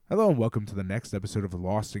Hello and welcome to the next episode of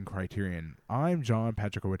Lost in Criterion. I'm John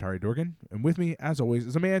Patrick Owatari Dorgan, and with me, as always,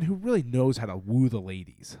 is a man who really knows how to woo the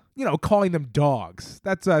ladies. You know, calling them dogs.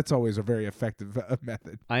 That's always a very effective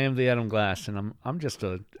method. I am the Adam Glass, and I'm just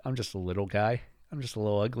a little guy. I'm just a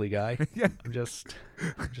little ugly guy. Yeah. I'm just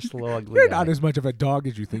a little ugly You're guy. not as much of a dog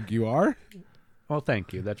as you think you are. Well,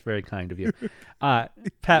 thank you. That's very kind of you.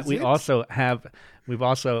 Pat, we also have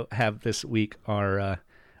this week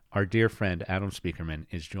our dear friend Adam Speakerman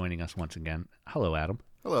is joining us once again. Hello, Adam.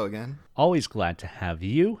 Hello again. Always glad to have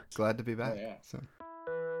you. Glad to be back. Oh, yeah. So.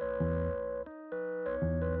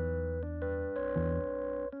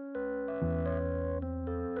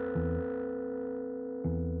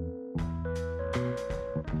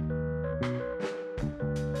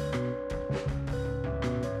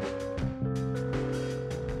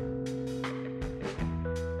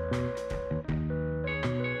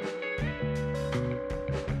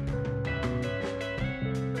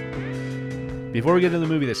 Before we get into the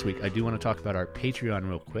movie this week, I do want to talk about our Patreon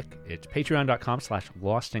real quick. It's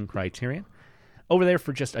patreon.com/lostincriterion. Over there,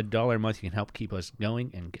 for just $1 a month, you can help keep us going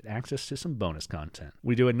and get access to some bonus content.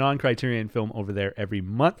 We do a non-Criterion film over there every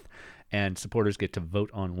month, and supporters get to vote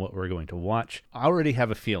on what we're going to watch. I already have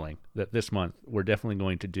a feeling that this month we're definitely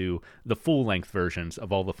going to do the full-length versions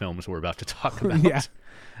of all the films we're about to talk about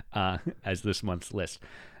as this month's list.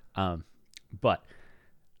 But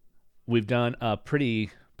we've done a pretty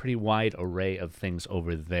wide array of things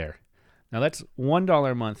over there. Now that's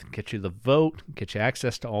 $1 a month, get you the vote, get you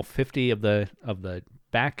access to all 50 of the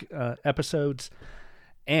back episodes,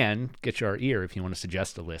 and get you our ear if you want to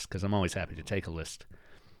suggest a list, because I'm always happy to take a list.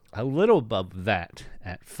 A little above that,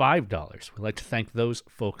 at $5, we'd like to thank those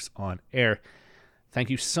folks on air. Thank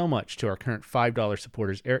you so much to our current $5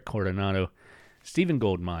 supporters, Eric Cordonado, Stephen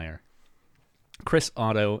Goldmeyer, Chris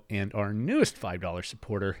Otto, and our newest $5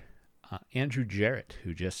 supporter, Andrew Jarrett,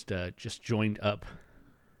 who just joined up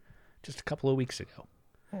just a couple of weeks ago.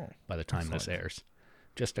 By the time this airs,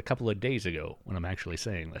 just a couple of days ago when I'm actually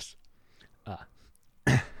saying this.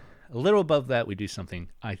 A little above that, we do something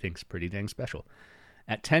I think is pretty dang special.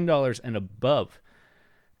 At $10 and above,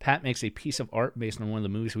 Pat makes a piece of art based on one of the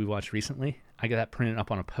movies we watched recently. I get that printed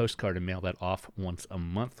up on a postcard and mail that off once a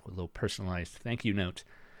month with a little personalized thank you note.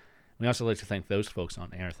 We also like to thank those folks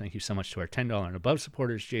on air. Thank you so much to our $10 and above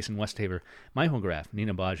supporters, Jason Westhaver, Michael Graff,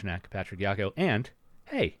 Nina Bojnak, Patrick Yako, and,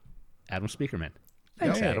 hey, Adam Speakerman.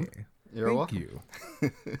 Thanks, Hey, Adam. You're Thank welcome. you.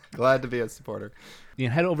 Glad to be a supporter. You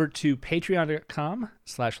can head over to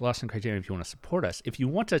patreon.com/lostincriterion if you want to support us. If you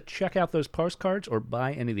want to check out those postcards or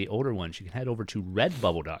buy any of the older ones, you can head over to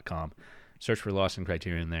redbubble.com. Search for Lost in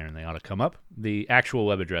Criterion there, and they ought to come up. The actual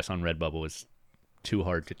web address on Redbubble is too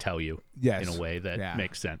hard to tell you in a way that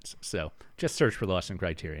makes sense. So just search for Lost in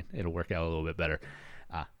Criterion. It'll work out a little bit better.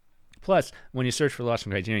 Plus, when you search for Lost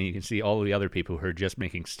in Criterion, you can see all of the other people who are just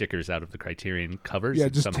making stickers out of the Criterion covers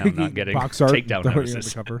and just somehow not getting box art takedown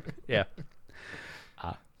notices. On the cover. Yeah.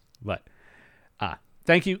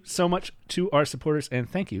 Thank you so much to our supporters, and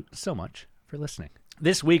thank you so much for listening.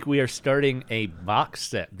 This week, we are starting a box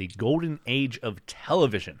set, The Golden Age of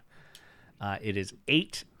Television. It is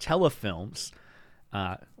 8 telefilms.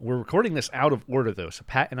 We're recording this out of order, though, so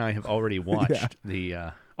Pat and I have already watched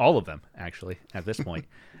all of them, actually, at this point,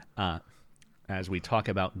 as we talk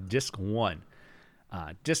about Disc 1.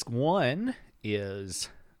 Disc 1 is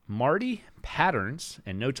Marty, Patterns,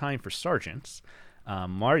 and No Time for Sergeants.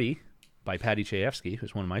 Marty, by Patty Chayefsky,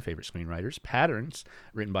 who's one of my favorite screenwriters. Patterns,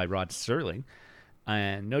 written by Rod Serling.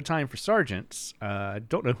 And No Time for Sergeants,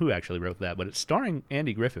 don't know who actually wrote that, but it's starring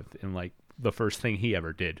Andy Griffith in, like, the first thing he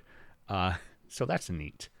ever did. So that's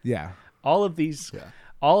neat. Yeah. All of these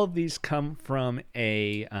come from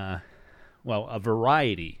a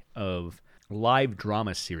variety of live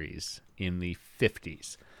drama series in the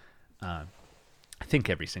 50s. I think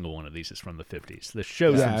every single one of these is from the 50s. The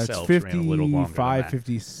shows themselves it's ran a little longer than 55, that.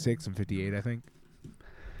 56, and 58, I think.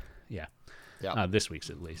 Yeah. Yeah. This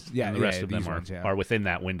week's at least. Yeah, And the rest yeah, of them these ones, yeah. are within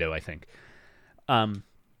that window, I think. The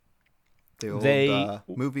old They-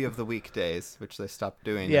 movie of the weekdays, which they stopped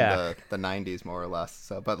doing Yeah. in the 90s, more or less.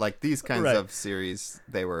 So, but like these kinds Right. of series,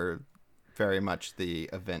 they were very much the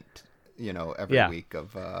event, every week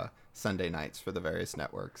of Sunday nights for the various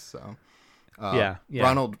networks. So, Yeah.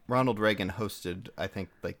 Ronald Reagan hosted, I think,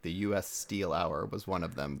 like the U.S. Steel Hour was one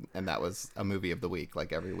of them, and that was a movie of the week,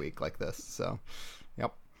 like every week, like this. So,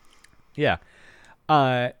 yep. Yeah.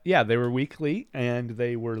 They were weekly, and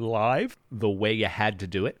they were live the way you had to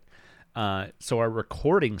do it. So our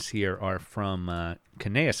recordings here are from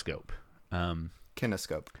Kinescope.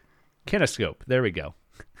 Kinescope. Kinescope, there we go.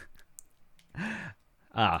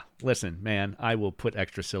 Listen, man, I will put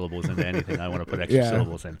extra syllables into anything I want to put extra Yeah.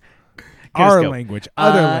 syllables in. Our Kinescope. language,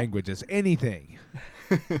 other languages, anything.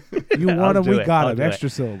 You want them, do we it. got I'll them. do it. Extra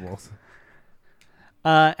syllables.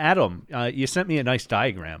 Adam, you sent me a nice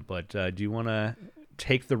diagram, but do you want to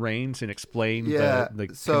take the reins and explain Yeah,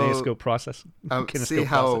 the so, kinescope process? See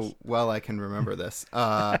how well I can remember this.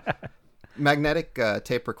 Magnetic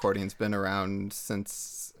tape recording's been around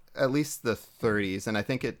since at least the 30s, and I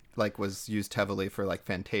think it like was used heavily for like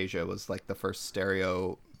Fantasia was like the first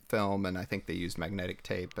stereo film, and I think they used magnetic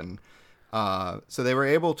tape, and so they were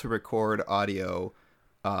able to record audio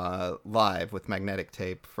live with magnetic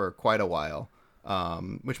tape for quite a while.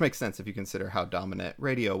 Which makes sense if you consider how dominant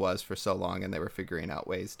radio was for so long, and they were figuring out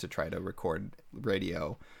ways to try to record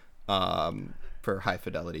radio for high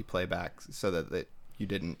fidelity playbacks, so that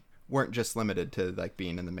you weren't just limited to like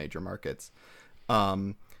being in the major markets.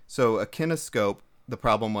 So a kinescope, the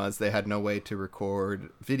problem was they had no way to record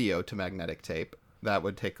video to magnetic tape. That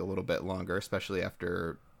would take a little bit longer, especially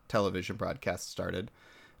after television broadcasts started.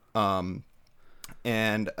 And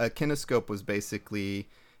a kinescope was basically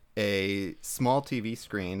a small TV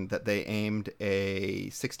screen that they aimed a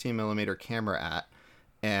 16 millimeter camera at.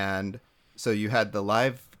 And so you had the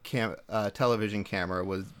live television camera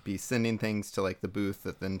would be sending things to like the booth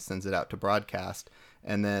that then sends it out to broadcast.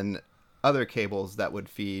 And then other cables that would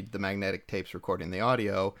feed the magnetic tapes recording the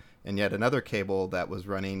audio, and yet another cable that was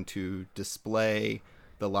running to display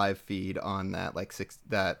the live feed on that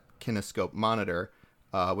that kinescope monitor.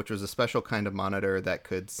 Which was a special kind of monitor that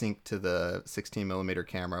could sync to the 16 millimeter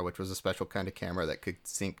camera, which was a special kind of camera that could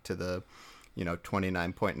sync to the,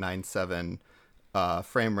 29.97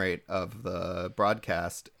 frame rate of the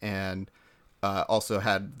broadcast, and also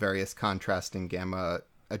had various contrast and gamma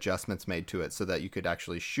adjustments made to it so that you could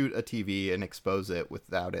actually shoot a TV and expose it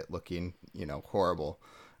without it looking, horrible.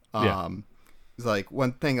 Yeah. It's like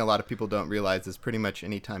one thing a lot of people don't realize is pretty much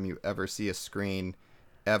anytime you ever see a screen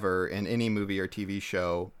ever in any movie or TV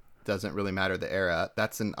show, doesn't really matter the era,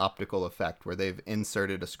 that's an optical effect where they've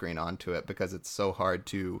inserted a screen onto it because it's so hard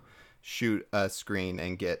to shoot a screen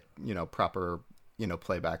and get proper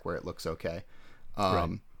playback where it looks okay.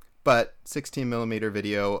 Right. But 16 millimeter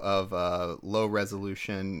video of a low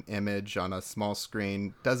resolution image on a small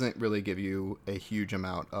screen doesn't really give you a huge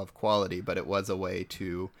amount of quality, but it was a way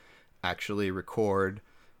to actually record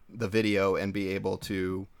the video and be able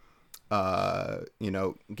to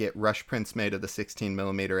get rush prints made of the 16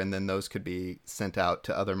 millimeter, and then those could be sent out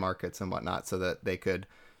to other markets and whatnot so that they could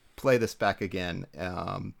play this back again.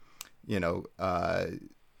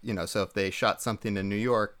 So if they shot something in New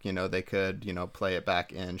York, they could, play it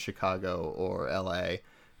back in Chicago or LA,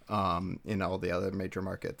 in all the other major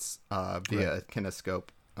markets, via a kinescope.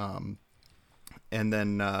 And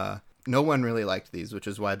then, no one really liked these, which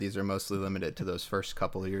is why these are mostly limited to those first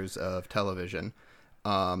couple of years of television.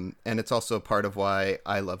 And it's also part of why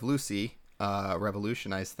I Love Lucy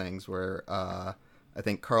revolutionized things, where I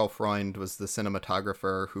think Carl Freund was the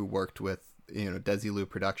cinematographer who worked with Desilu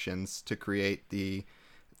Productions to create the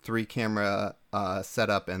 3-camera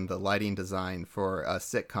setup and the lighting design for a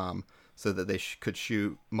sitcom, so that they could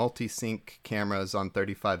shoot multi-sync cameras on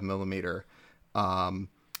 35 millimeter and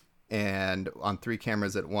on 3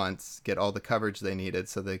 cameras at once, get all the coverage they needed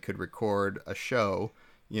so they could record a show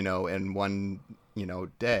in one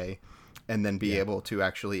day, and then be able to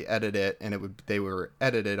actually edit it, and they were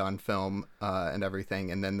edited on film and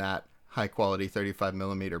everything, and then that high quality 35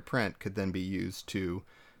 millimeter print could then be used to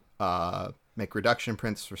make reduction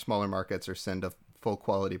prints for smaller markets or send a full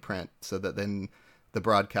quality print, so that then the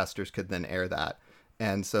broadcasters could then air that.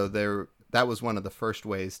 And so that was one of the first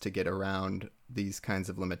ways to get around these kinds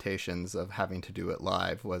of limitations of having to do it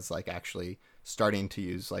live, was like actually starting to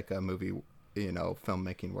use like a movie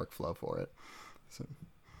filmmaking workflow for it. So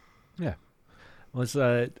Yeah. Well, it's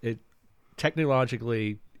it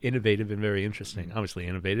technologically innovative and very interesting. Obviously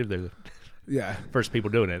innovative. They're the first people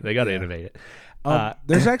doing it. They got to innovate it.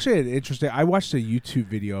 There's actually an interesting. I watched a YouTube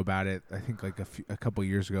video about it. I think like a couple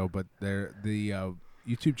years ago. But the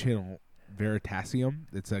YouTube channel Veritasium.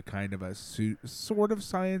 It's a kind of a sort of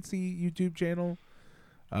sciencey YouTube channel.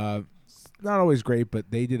 It's not always great, but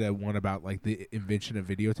they did one about like the invention of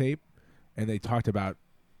videotape, and they talked about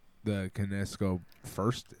the kinescope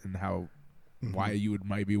first and how why you would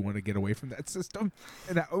maybe want to get away from that system,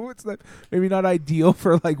 and how it's maybe not ideal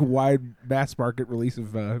for like wide mass market release of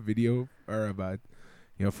video or of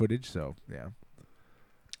footage. So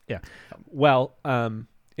yeah. Well,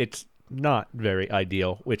 it's not very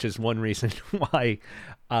ideal, which is one reason why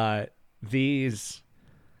these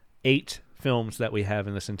 8 films that we have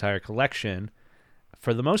in this entire collection,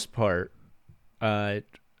 for the most part,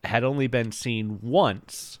 had only been seen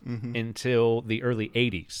once until the early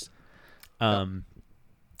 80s. And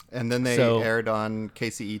then they aired on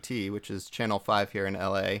KCET, which is Channel 5 here in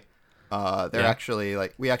LA. They're actually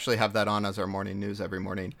we actually have that on as our morning news every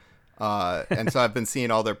morning. And so I've been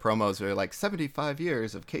seeing all their promos. They're like 75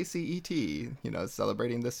 years of KCET,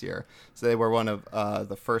 celebrating this year. So they were one of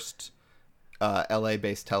the first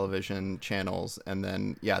LA-based television channels. And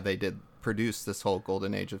then, they did produce this whole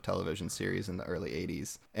golden age of television series in the early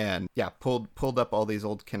 80s. And, pulled up all these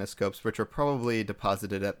old kinescopes, which were probably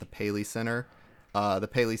deposited at the Paley Center. The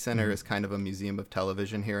Paley Center is kind of a museum of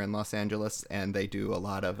television here in Los Angeles, and they do a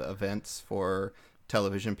lot of events for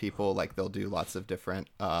television people. Like they'll do lots of different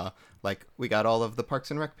like we got all of the Parks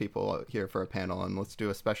and Rec people here for a panel, and let's do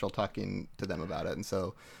a special talking to them about it. And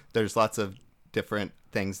so there's lots of different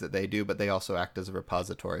things that they do, but they also act as a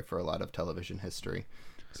repository for a lot of television history.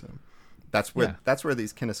 So that's where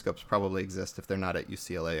these kinescopes probably exist if they're not at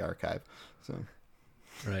UCLA Archive. So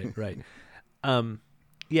right.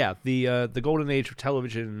 The golden age of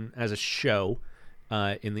television as a show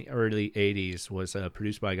in the early 80s was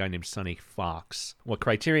produced by a guy named Sonny Fox. What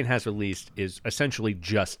Criterion has released is essentially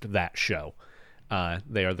just that show.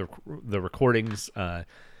 They are the recordings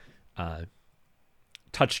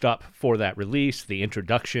touched up for that release. The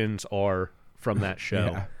introductions are from that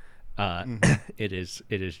show. It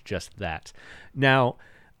is just that. Now,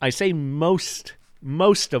 I say most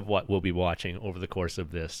of what we'll be watching over the course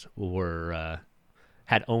of this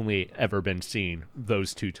had only ever been seen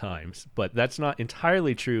those two times. But that's not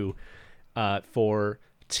entirely true for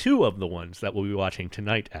two of the ones that we'll be watching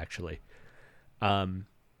tonight, actually.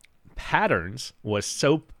 Patterns was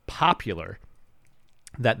so popular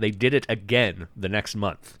that they did it again the next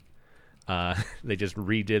month. They just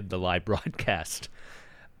redid the live broadcast.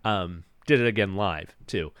 Did it again live,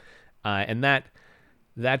 too. And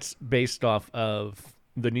that's based off of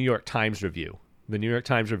the New York Times review. The New York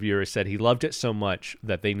Times reviewer said he loved it so much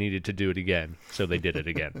that they needed to do it again, so they did it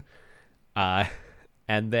again.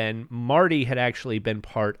 And then Marty had actually been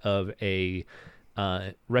part of a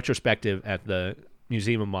retrospective at the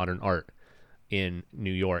Museum of Modern Art in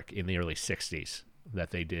New York in the early 60s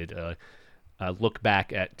that they did a look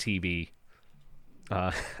back at TV,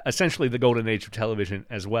 essentially the golden age of television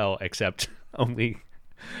as well, except only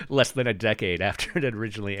less than a decade after it had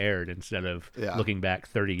originally aired instead of looking back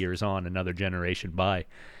 30 years on, another generation by.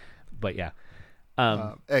 But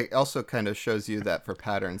it also kind of shows you that for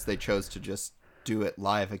Patterns, they chose to just do it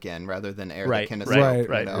live again rather than air the kinescope.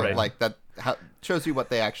 Right. Like that shows you what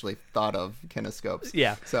they actually thought of kinescopes.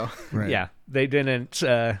 Yeah. So they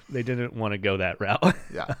didn't want to go that route.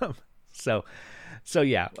 Yeah.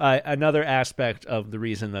 Another aspect of the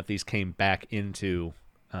reason that these came back into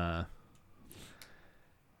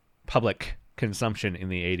public consumption in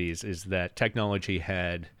the 80s is that technology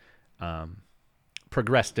had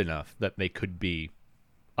progressed enough that they could be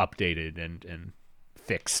updated and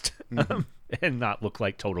fixed and not look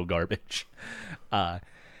like total garbage.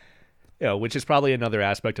 Which is probably another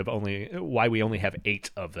aspect of why we only have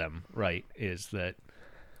 8 of them, right? Is that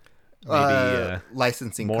maybe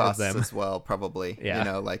licensing more costs of them as well, probably.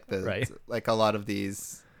 Yeah. Like like a lot of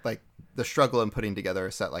these, like the struggle in putting together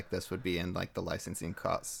a set like this would be in like the licensing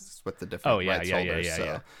costs with the different rights holders.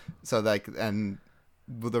 So like, and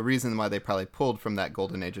the reason why they probably pulled from that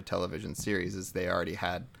golden age of television series is they already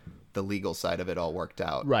had the legal side of it all worked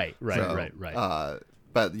out. Right.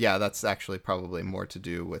 But yeah, that's actually probably more to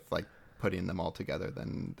do with like putting them all together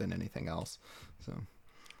than anything else. So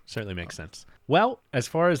certainly makes sense. Well, as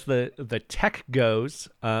far as the tech goes,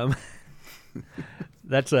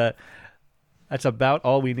 that's about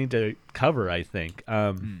all we need to cover, I think.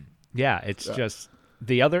 It's just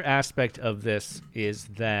the other aspect of this is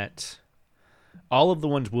that all of the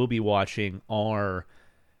ones we'll be watching are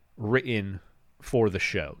written for the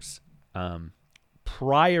shows.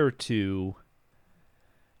 Prior to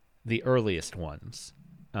the earliest ones,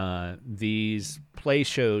 these play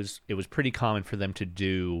shows, it was pretty common for them to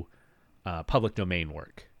do public domain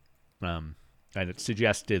work. And it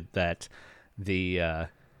suggested that the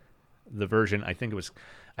version, I think it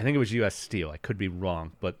was U.S. Steel, I could be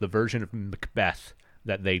wrong, but the version of Macbeth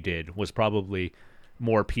that they did was probably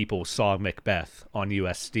more people saw Macbeth on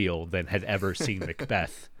U.S. Steel than had ever seen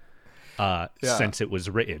Macbeth since it was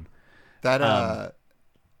written. That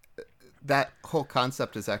whole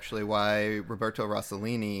concept is actually why Roberto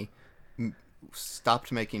Rossellini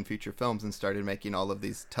stopped making feature films and started making all of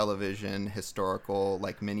these television historical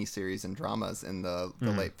like miniseries and dramas in the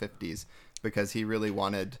late 50s, because he really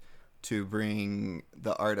wanted to bring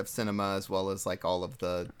the art of cinema as well as like all of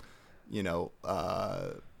the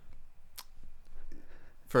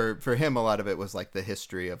for him, a lot of it was like the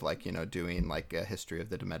history of like, doing like a history of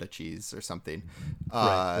the de Medicis or something,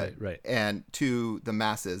 Right. and to the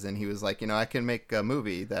masses. And he was like, I can make a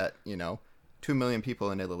movie that 2 million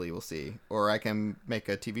people in Italy will see, or I can make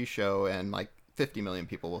a TV show and like 50 million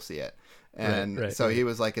people will see it. And he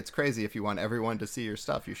was like, it's crazy. If you want everyone to see your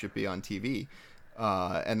stuff, you should be on TV.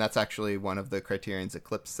 And that's actually one of the Criterion's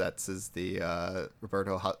Eclipse sets, is the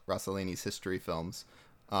Roberto Rossellini's history films.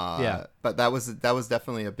 But that was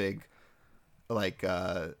definitely a big like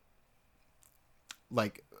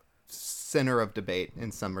center of debate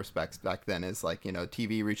in some respects back then. Is like,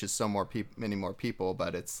 TV reaches many more people,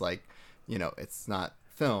 but it's like, it's not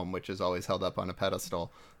film, which is always held up on a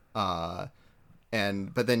pedestal. But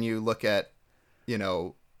then you look at,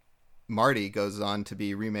 Marty goes on to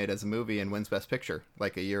be remade as a movie and wins Best Picture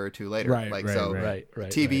like a year or two later. Right.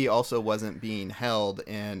 TV also wasn't being held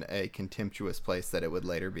in a contemptuous place that it would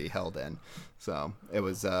later be held in. So it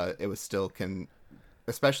was still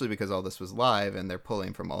especially because all this was live and they're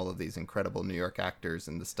pulling from all of these incredible New York actors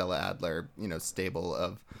and the Stella Adler, stable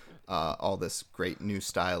of all this great new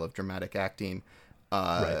style of dramatic acting.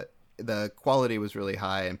 The quality was really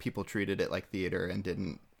high and people treated it like theater and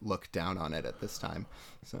didn't look down on it at this time.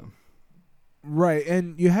 So. Right,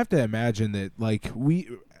 and you have to imagine that, like,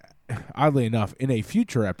 oddly enough, in a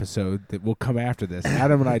future episode that will come after this,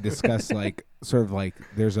 Adam and I discussed, like, sort of like,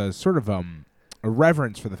 there's a sort of a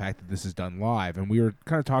reverence for the fact that this is done live, and we were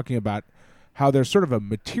kind of talking about how there's sort of a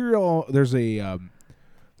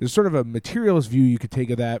there's sort of a materialist view you could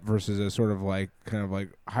take of that versus a sort of like, kind of like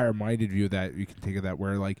higher-minded view that you can take of that,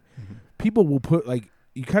 where, like, people will put, like,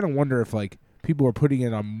 you kind of wonder if, like, people are putting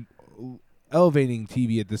it on elevating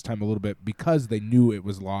TV at this time a little bit because they knew it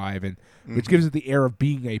was live, and which gives it the air of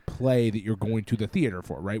being a play that you're going to the theater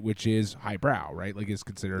for, right? Which is highbrow, right? Like, it's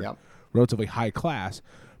considered relatively high class.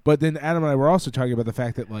 But then Adam and I were also talking about the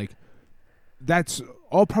fact that, like, that's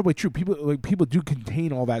all probably true. People do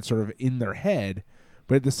contain all that sort of in their head,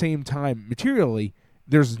 but at the same time, materially,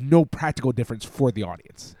 there's no practical difference for the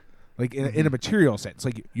audience. Like, in a material sense,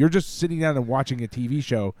 like, you're just sitting down and watching a TV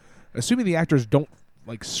show, assuming the actors don't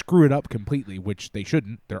like screw it up completely, which they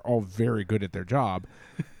shouldn't. They're all very good at their job.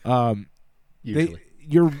 Usually.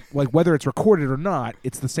 You're like, whether it's recorded or not,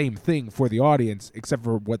 it's the same thing for the audience, except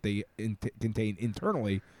for what they contain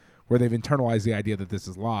internally, where they've internalized the idea that this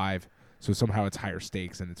is live. So somehow it's higher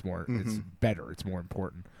stakes and it's more, it's better, it's more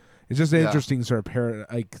important. It's just an interesting sort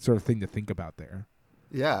of thing to think about there.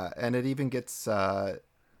 Yeah, and it even gets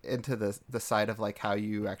into the side of like how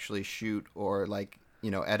you actually shoot or like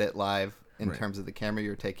edit live. In terms of the camera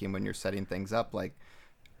you're taking when you're setting things up, like,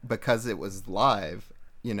 because it was live,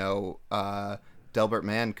 Delbert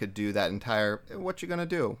Mann could do that entire, what you gonna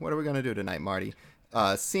do? What are we gonna do tonight, Marty?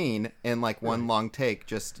 Scene in like one long take,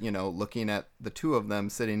 just, looking at the two of them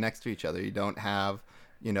sitting next to each other. You don't have,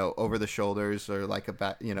 over the shoulders or like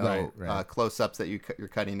close-ups that you're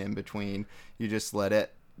cutting in between. You just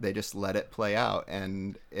they just let it play out,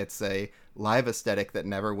 and it's a live aesthetic that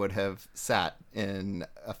never would have sat in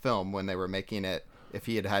a film when they were making it if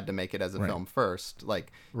he had to make it as a film first.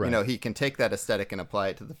 Like, he can take that aesthetic and apply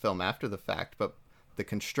it to the film after the fact, but the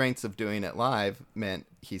constraints of doing it live meant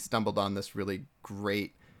he stumbled on this really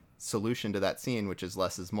great solution to that scene, which is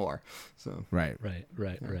less is more. So right.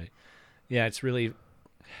 Yeah, it's really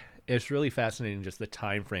fascinating just the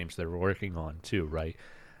time frames they're working on too, right?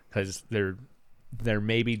 Because they're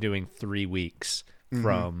maybe doing 3 weeks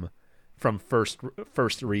from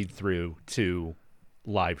first read through to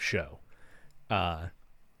live show,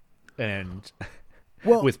 and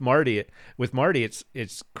with Marty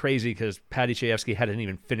it's crazy because Paddy Chayefsky hadn't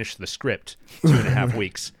even finished the script 2.5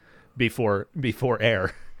 weeks before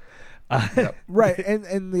air. Right,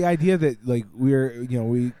 and the idea that like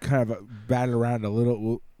we kind of batted around a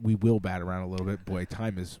little. We will bat around a little bit. Boy,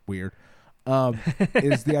 time is weird.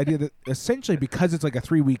 Is the idea that essentially because it's like a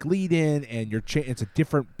 3-week lead in and it's a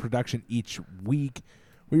different production each week,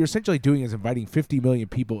 what you're essentially doing is inviting 50 million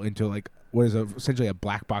people into like what is essentially a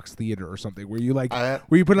black box theater or something where you where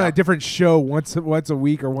you put on a different show once a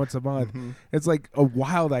week or once a month. It's like a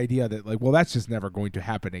wild idea that like, well, that's just never going to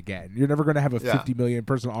happen again. You're never going to have a 50 million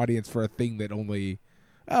person audience for a thing that only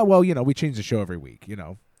we change the show every week.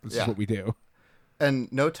 This is what we do.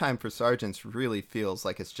 And No Time for Sergeants really feels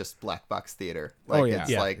like it's just black box theater.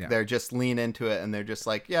 Like they're just lean into it and they're just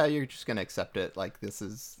like, yeah, you're just going to accept it. Like this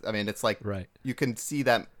is, I mean, it's like you can see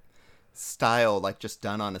that style like just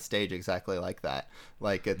done on a stage exactly like that.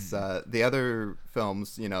 Like it's the other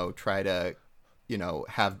films, try to,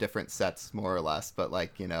 have different sets more or less, but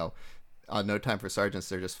like, on No Time for Sergeants,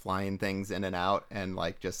 they're just flying things in and out and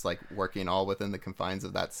like just like working all within the confines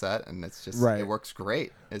of that set, and it's just it works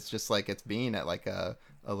great. It's just like it's being at like a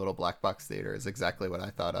little black box theater is exactly what I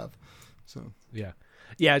thought of. So yeah,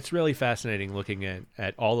 it's really fascinating looking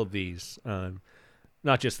at all of these,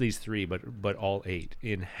 not just these 3, but all 8,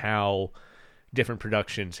 in how different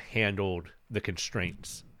productions handled the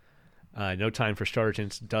constraints. No Time for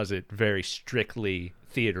Sergeants does it very strictly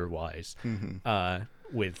theater-wise,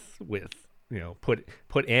 with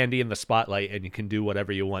put Andy in the spotlight and you can do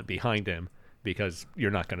whatever you want behind him because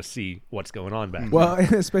you're not going to see what's going on back well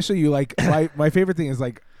there. Especially you like my favorite thing is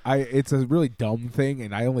like it's a really dumb thing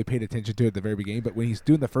and I only paid attention to it at the very beginning, but when he's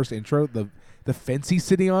doing the first intro, the fence he's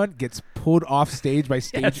sitting on gets pulled off stage by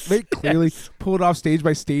stage very clearly pulled off stage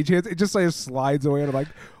by stagehands. It just like slides away and I'm like,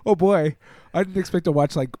 oh boy, I didn't expect to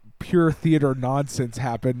watch like pure theater nonsense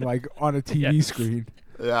happen like on a TV screen.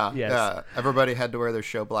 Yeah. Everybody had to wear their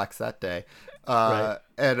show blacks that day. Right.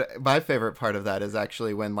 And my favorite part of that is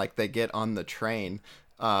actually when like they get on the train,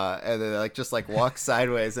 and they like just like walk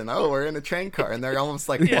sideways and we're in a train car, and they're almost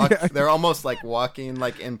like they're almost like walking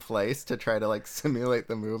like in place to try to like simulate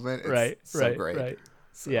the movement. It's so great. Right.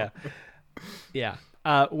 So. Yeah.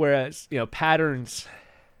 Whereas Patterns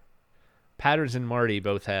and Marty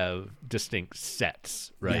both have distinct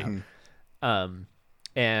sets, right? Yeah.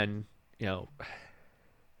 And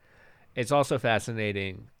it's also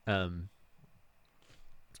fascinating.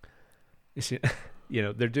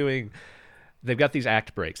 They've got these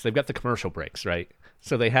act breaks. They've got the commercial breaks, right?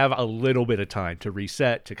 So they have a little bit of time to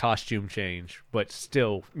reset, to costume change, but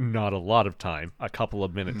still not a lot of time. A couple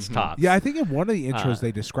of minutes tops. Yeah, I think in one of the intros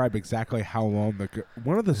they describe exactly how long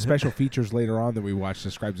one of the special features later on that we watched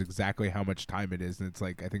describes exactly how much time it is, and it's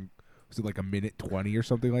like I think was it like a minute 20 or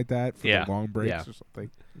something like that for the long breaks or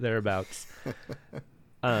something thereabouts.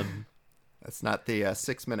 That's not the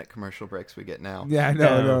 6-minute commercial breaks we get now. Yeah,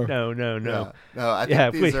 no. No, I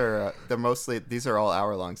think these are all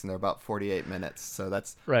hour longs, and they're about 48 minutes. So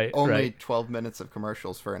that's only 12 minutes of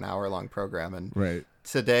commercials for an hour long program. And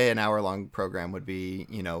today, an hour long program would be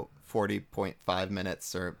 40.5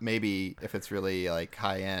 minutes, or maybe if it's really like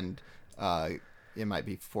high end, it might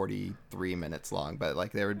be 43 minutes long. But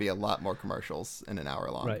like there would be a lot more commercials in an hour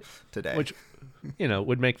long today, which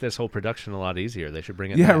would make this whole production a lot easier. They should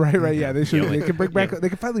bring it. Yeah, back. right. Yeah, they should. They can bring back. They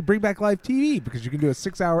can finally bring back live TV because you can do a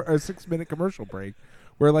 6-minute commercial break.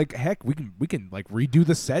 Where like heck, we can like redo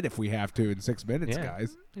the set if we have to in 6 minutes,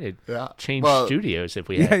 guys. Change studios if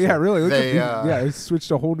we have to. Yeah, really. They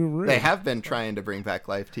switched a whole new room. They have been trying to bring back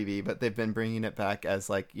live TV, but they've been bringing it back as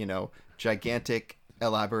like gigantic,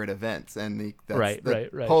 elaborate events, and that's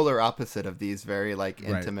the polar opposite of these very like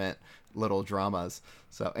intimate little dramas.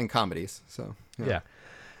 So and comedies. So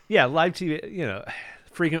yeah, live TV.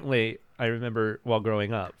 Frequently, I remember while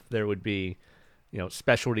growing up, there would be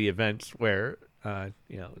specialty events where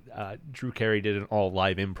Drew Carey did an all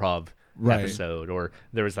live improv episode, or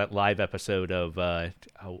there was that live episode of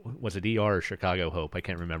was it ER or Chicago Hope? I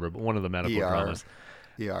can't remember, but one of the medical dramas.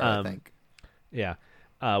 I think. Yeah,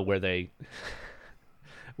 where they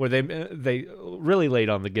really laid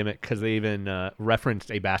on the gimmick because they even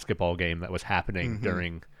referenced a basketball game that was happening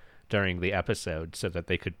during the episode so that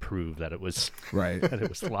they could prove that it was that it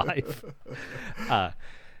was live.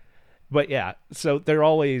 But yeah, so they're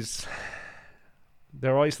always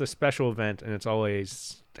the special event, and it's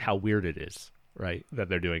always how weird it is, right? That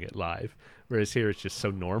they're doing it live. Whereas here it's just so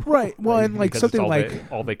normal. Right. Well, and like something like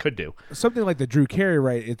all they could do. Something like the Drew Carey,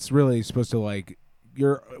 right? It's really supposed to like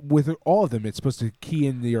with all of them, it's supposed to key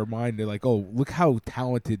into your mind to like, oh, look how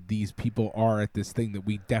talented these people are at this thing that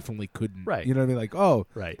we definitely couldn't. Right. You know what I mean? Like, oh,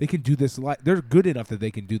 they can do this live. They're good enough that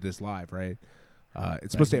they can do this live, right?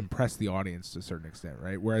 It's supposed to impress the audience to a certain extent,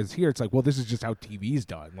 right? Whereas here, it's like, well, this is just how TV's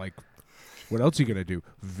done. Like, what else are you gonna do?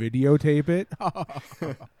 Videotape it?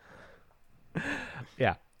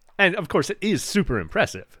 Yeah, and of course, it is super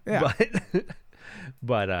impressive. Yeah,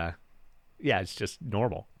 but it's just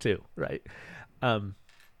normal too, right?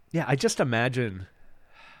 I just imagine,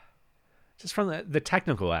 just from the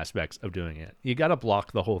technical aspects of doing it, you got to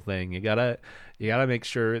block the whole thing. You gotta make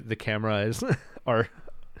sure the camera is are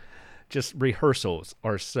just rehearsals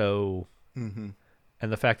are so, and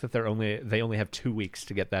the fact that they only have 2 weeks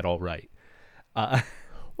to get that all right. And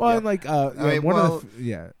like go ahead.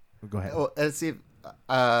 Well, see,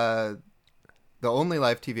 the only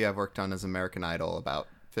live TV I've worked on is American Idol about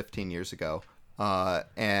 15 years ago,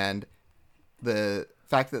 and the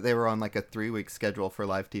fact that they were on like a 3-week schedule for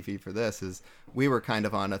live TV for this is we were kind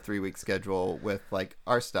of on a 3-week schedule with like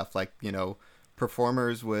our stuff. Like,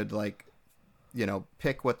 performers would like,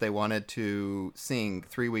 pick what they wanted to sing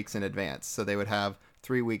 3 weeks in advance. So they would have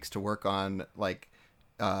 3 weeks to work on like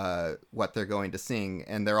what they're going to sing,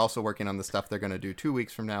 and they're also working on the stuff they're going to do 2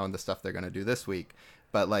 weeks from now and the stuff they're going to do this week.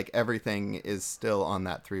 But like everything is still on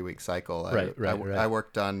that 3-week cycle. Right. I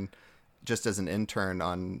worked on just as an intern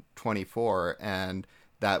on 24, and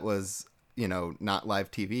that was, you know, not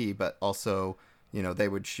live TV, but also, you know, they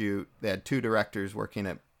had 2 directors working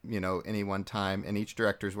at, you know, any one time, and each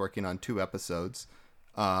director's working on 2 episodes.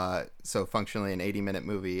 So functionally an 80-minute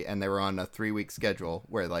movie, and they were on a 3-week schedule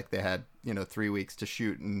where like they had, you know, 3 weeks to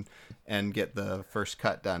shoot and get the first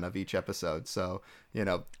cut done of each episode. So, you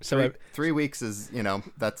know, three weeks is, you know,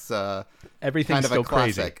 that's everything's kind of still a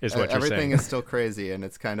classic. Crazy is what you're Everything saying. is still crazy, and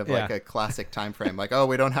it's kind of like a classic time frame. Like, oh,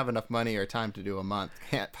 we don't have enough money or time to do a month.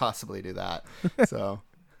 Can't possibly do that. So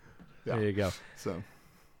There you go. So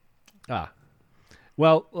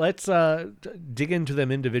well, let's dig into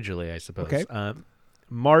them individually, I suppose. Okay.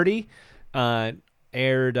 Marty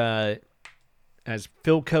aired as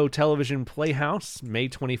Philco Television Playhouse, May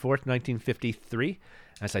 24th, 1953.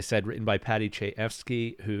 As I said, written by Paddy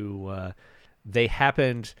Chayefsky, who they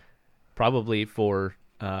happened probably for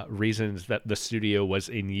reasons that the studio was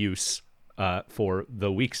in use for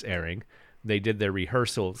the week's airing. They did their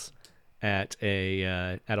rehearsals at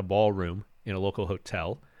a ballroom in a local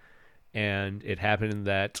hotel. And it happened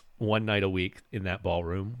that one night a week in that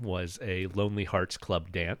ballroom was a Lonely Hearts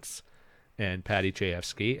Club dance. And Paddy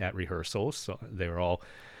Chayefsky at rehearsals, so they were all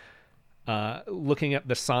looking at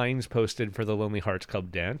the signs posted for the Lonely Hearts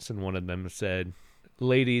Club dance, and one of them said,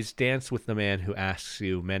 "Ladies, dance with the man who asks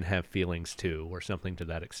you, men have feelings too," or something to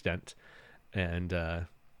that extent. And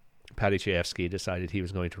Paddy Chayefsky decided he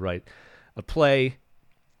was going to write a play,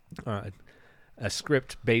 a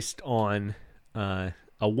script based on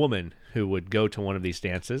a woman who would go to one of these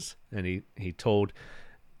dances, and he told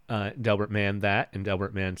Delbert Mann that, and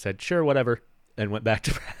Delbert Mann said, "Sure, whatever," and went back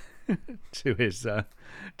to his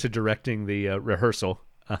to directing the rehearsal.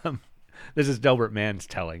 This is Delbert Mann's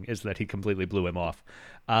telling, is that he completely blew him off,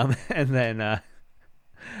 and then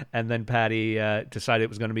Paddy decided it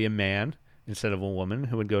was going to be a man instead of a woman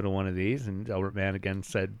who would go to one of these, and Delbert Mann again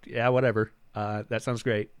said, "Yeah, whatever, that sounds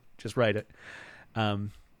great, just write it."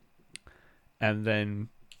 And then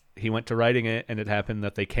he went to writing it, and it happened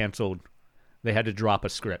that they canceled. They had to drop a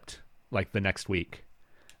script like the next week.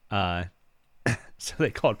 So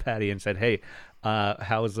they called Paddy and said, "Hey,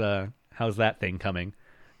 how's that thing coming?"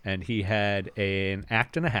 And he had an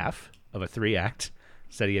act and a half of a 3-act.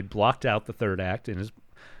 Said he had blocked out the 3rd act in his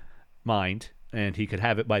mind, and he could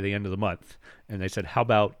have it by the end of the month. And they said, "How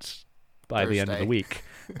about by the end of the week?"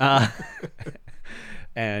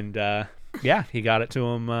 And he got it to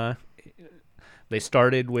him. They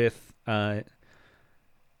started with acts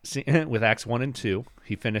 1 and 2.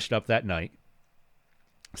 He finished up that night,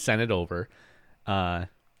 sent it over,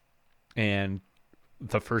 and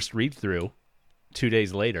the first read through, 2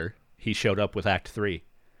 days later, he showed up with act 3.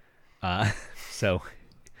 So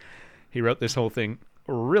he wrote this whole thing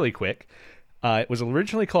really quick. It was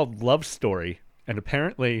originally called Love Story, and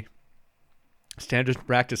apparently Standard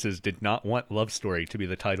Practices did not want Love Story to be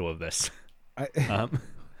the title of this.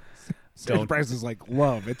 Standard Practices is like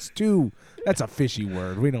love. That's a fishy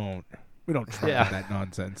word. We don't try that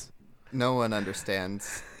nonsense. No one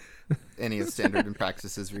understands any of Standard and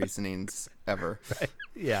Practices reasonings ever. Right.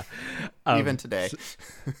 Yeah. Even today.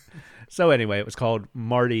 So anyway, it was called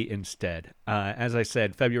Marty instead. As I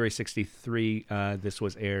said, February 63, this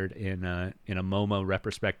was aired in a MoMA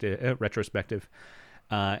retrospective.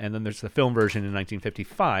 And then there's the film version in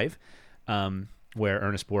 1955, where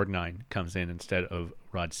Ernest Borgnine comes in instead of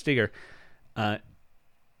Rod Steiger.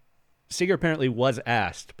 Steiger apparently was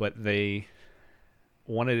asked, but they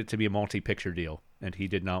wanted it to be a multi-picture deal, and he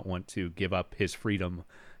did not want to give up his freedom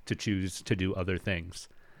to choose to do other things.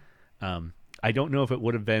 I don't know if it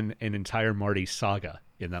would have been an entire Marty saga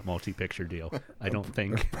in that multi-picture deal. I don't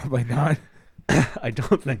think. Probably not. I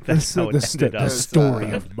don't think that's how it ended up. The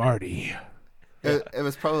story of Marty. It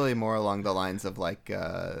was probably more along the lines of like,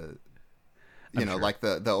 like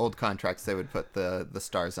the old contracts they would put the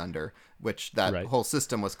stars under, which that whole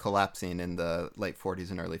system was collapsing in the late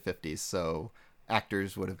 40s and early 50s. So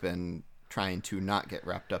actors would have been trying to not get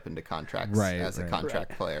wrapped up into contracts as a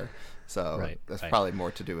contract player. So that's probably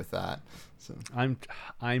more to do with that. So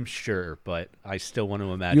I'm sure, but I still want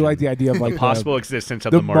to imagine. You like the idea of like the possible existence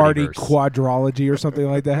of the the Marty Martyverse. quadrology or something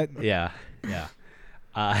like that? Yeah.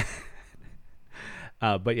 But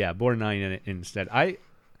yeah, Borgnine in it instead.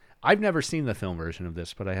 I've never seen the film version of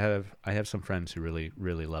this, but I have some friends who really,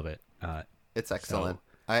 really love it. It's excellent.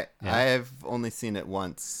 I have only seen it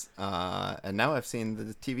once, and now I've seen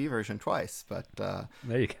the TV version twice. But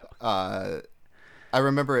there you go. I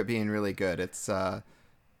remember it being really good. It's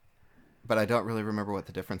but I don't really remember what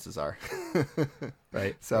the differences are.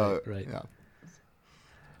 Right. So right.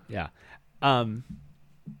 yeah.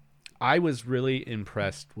 I was really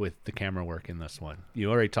impressed with the camera work in this one. You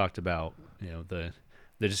already talked about, the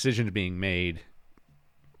decision being made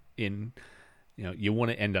in, you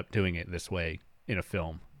want to end up doing it this way in a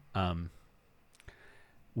film.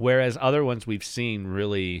 Whereas other ones we've seen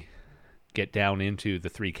really get down into the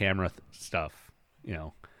 3 camera stuff,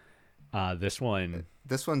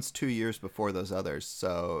 this one's 2 years before those others.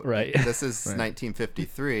 So right. This is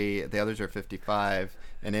 1953. The others are 55,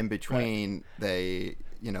 and in between they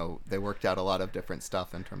worked out a lot of different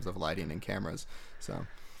stuff in terms of lighting and cameras. So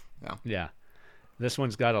yeah, this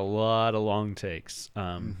one's got a lot of long takes.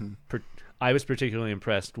 I was particularly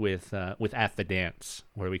impressed with At the Dance,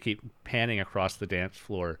 where we keep panning across the dance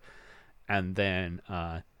floor, and then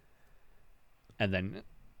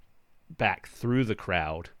back through the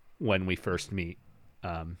crowd when we first meet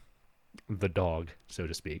the dog, so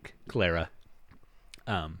to speak, Clara.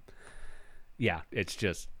 It's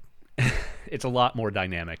just it's a lot more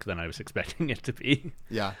dynamic than I was expecting it to be.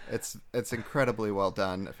 Yeah, it's incredibly well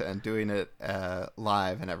done, and doing it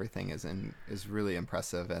live and everything is really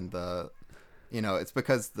impressive. And it's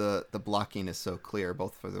because the blocking is so clear,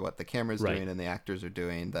 both for what the camera's doing and the actors are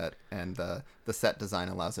doing, and the set design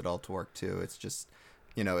allows it all to work too. It's just,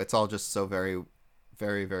 it's all just so very,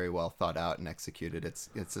 very, very well thought out and executed.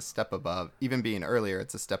 It's a step above, even being earlier,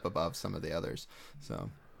 it's a step above some of the others. So,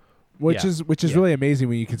 which is really amazing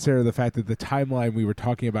when you consider the fact that the timeline we were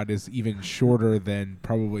talking about is even shorter than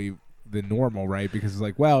probably the normal, right? Because it's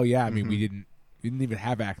like, well, yeah, I mean, we didn't even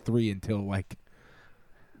have Act 3 until like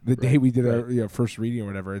the day we did our first reading or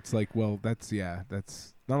whatever. It's like, well, that's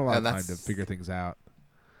not a lot of time to figure things out.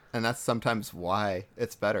 And that's sometimes why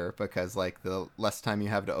it's better, because like the less time you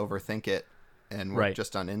have to overthink it and work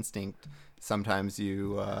just on instinct, sometimes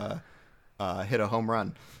you hit a home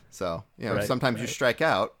run. So, sometimes you strike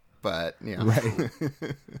out, but Right.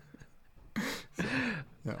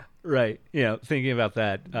 So, Right. Thinking about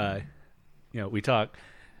that,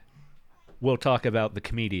 we'll talk about The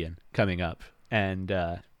Comedian coming up, and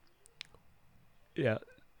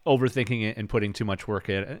overthinking it and putting too much work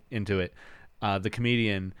into it. The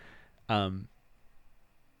Comedian,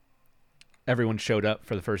 everyone showed up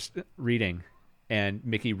for the first reading, and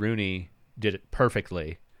Mickey Rooney did it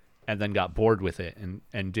perfectly, and then got bored with it and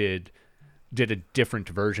did a different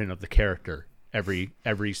version of the character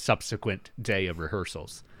every subsequent day of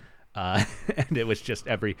rehearsals. And it was just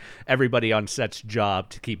everybody on set's job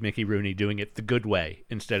to keep Mickey Rooney doing it the good way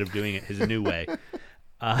instead of doing it his new way.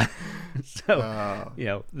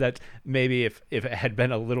 That maybe if it had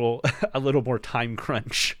been a little more time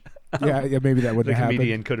crunch, maybe that would The have happened.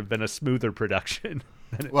 Comedian could have been a smoother production.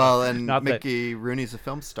 Well, and Mickey Rooney's a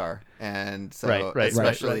film star, and so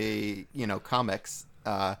especially comics,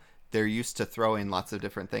 they're used to throwing lots of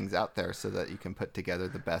different things out there so that you can put together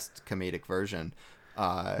the best comedic version.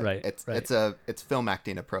 It's film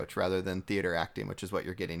acting approach rather than theater acting, which is what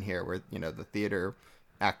you're getting here, where the theater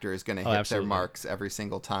actor is going to hit their marks every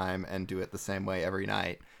single time and do it the same way every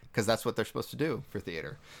night, because that's what they're supposed to do for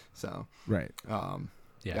theater. So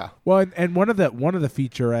well, and one of the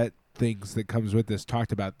featurette things that comes with this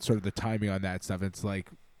talked about sort of the timing on that stuff. It's like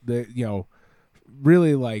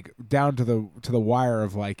really like down to the wire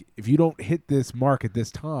of like, if you don't hit this mark at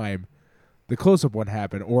this time, the close-up won't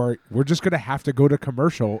happen, or we're just going to have to go to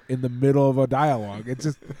commercial in the middle of a dialogue. It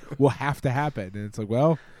just will have to happen. And it's like,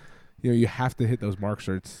 well, you have to hit those marks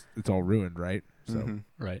or it's all ruined, right? So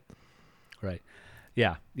Right.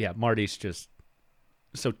 Yeah. Marty's just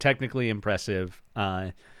so technically impressive.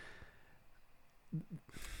 And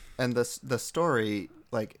the story,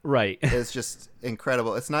 like, is just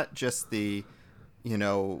incredible. It's not just the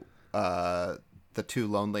two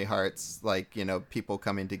lonely hearts, like, people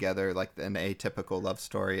coming together, like an atypical love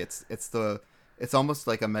story. It's almost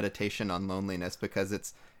like a meditation on loneliness, because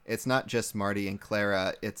it's not just Marty and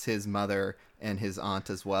Clara, it's his mother and his aunt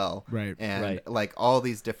as well. Right. And like all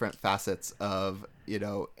these different facets of, in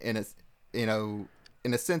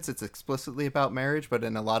a sense it's explicitly about marriage, but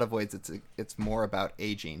in a lot of ways it's more about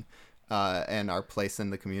aging, and our place in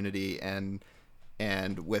the community and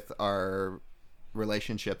with our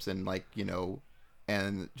relationships, and like,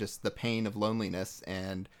 and just the pain of loneliness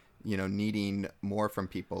and, needing more from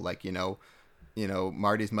people. Like,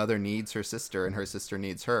 Marty's mother needs her sister and her sister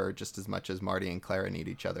needs her just as much as Marty and Clara need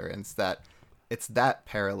each other. And it's that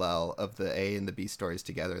parallel of the A and the B stories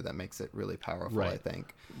together that makes it really powerful, I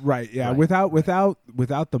think. Right. Yeah. Right.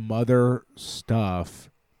 Without the mother stuff,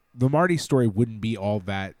 the Marty story wouldn't be all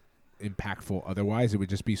that impactful otherwise. It would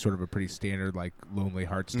just be sort of a pretty standard, like, Lonely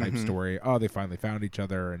Hearts type story. Oh, they finally found each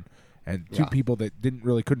other and two people that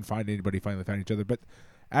couldn't find anybody finally found each other. But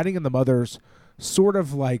adding in the mothers, sort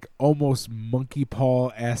of like almost monkey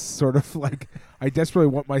paw-esque, sort of like I desperately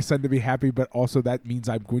want my son to be happy, but also that means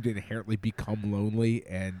I'm going to inherently become lonely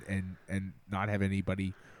and not have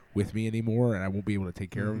anybody with me anymore, and I won't be able to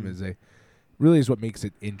take care of him. Really is what makes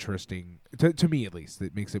it interesting to me, at least.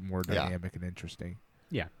 It makes it more dynamic and interesting.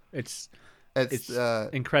 Yeah, it's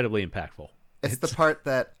incredibly impactful. It's the part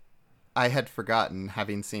that I had forgotten,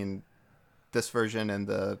 having seen this version and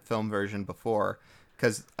the film version before,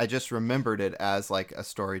 because I just remembered it as like a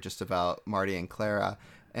story just about Marty and Clara,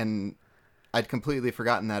 and I'd completely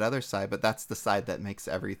forgotten that other side. But that's the side that makes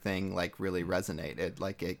everything like really resonate.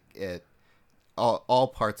 It all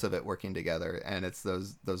parts of it working together, and it's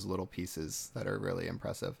those little pieces that are really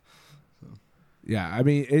impressive. So. Yeah, I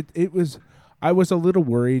mean, it was. I was a little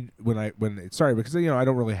worried when it started because I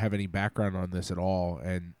don't really have any background on this at all,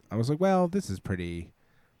 and I was like, well, this is pretty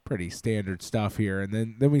standard stuff here. And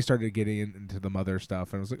then we started getting into the mother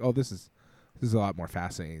stuff, and I was like, oh, this is a lot more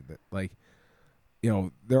fascinating. That like,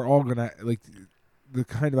 they're all gonna like the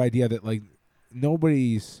kind of idea that like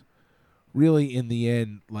nobody's really in the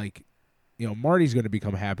end like. Marty's going to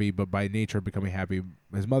become happy, but by nature of becoming happy,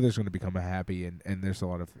 his mother's going to become happy, and there's a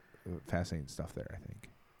lot of fascinating stuff there, I think.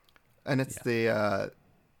 And it's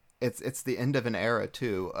it's the end of an era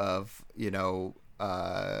too of the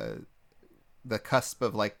cusp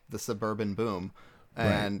of like the suburban boom,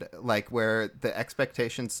 and like where the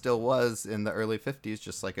expectation still was in the early 50s,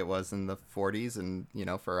 just like it was in the 40s, and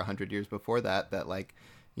for 100 years before that like.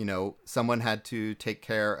 Someone had to take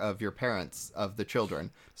care of your parents, of the children.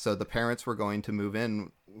 So the parents were going to move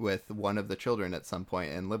in with one of the children at some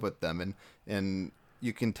point and live with them. And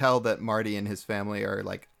you can tell that Marty and his family are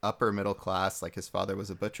like upper middle class, like his father was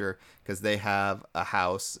a butcher, because they have a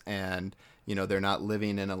house and, they're not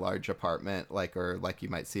living in a large apartment like you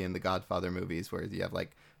might see in the Godfather movies where you have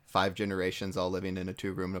like 5 generations all living in a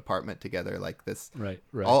 2-room apartment together like this. Right.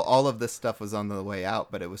 All of this stuff was on the way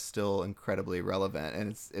out, but it was still incredibly relevant.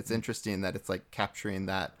 And it's interesting that it's like capturing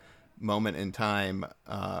that moment in time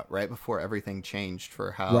right before everything changed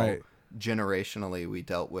for how generationally we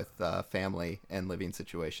dealt with family and living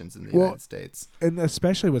situations in the United States. And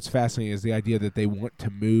especially what's fascinating is the idea that they want to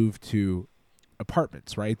move to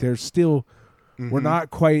apartments, right? There's still... We're not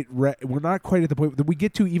quite at the point that we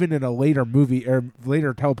get to even in a later movie or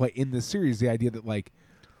later teleplay in this series. The idea that like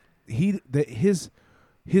his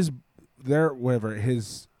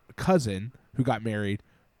cousin who got married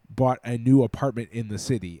bought a new apartment in the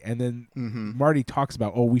city, and then Marty talks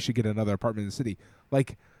about we should get another apartment in the city.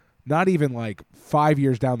 Like not even like 5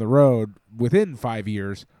 years down the road, within 5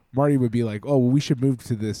 years, Marty would be like, we should move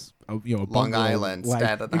to this Long Island, Staten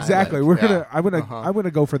Island. Exactly. I'm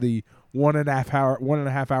gonna go for the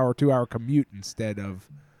 1.5 hour, 2 hour commute instead of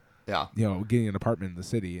getting an apartment in the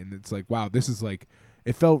city. And it's like, wow, this is like,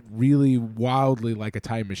 it felt really wildly like a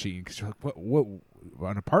time machine, because you're like, what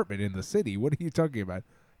an apartment in the city? What are you talking about?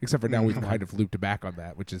 Except for now we've kind of looped back on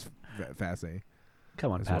that, which is fascinating.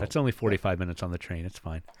 Come on, Pat. It's only 45 minutes on the train. It's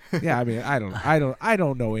fine. Yeah, I mean, I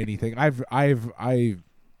don't know anything.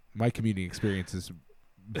 My commuting experience is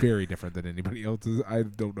very different than anybody else's. I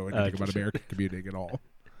don't know anything about American commuting at all.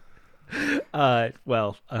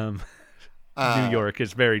 New York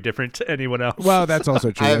is very different to anyone else. Well, that's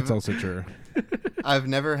also true. I've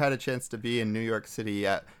never had a chance to be in New York City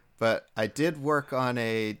yet, but I did work on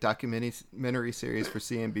a documentary series for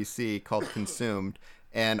CNBC called Consumed,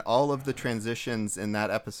 and all of the transitions in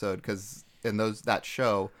that episode, because in that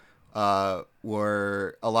show,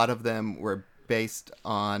 were a lot of them were based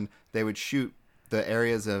on, they would shoot the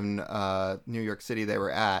areas in New York City they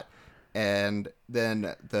were at, and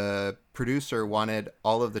then the producer wanted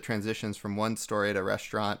all of the transitions from one story at a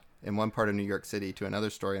restaurant in one part of New York City to another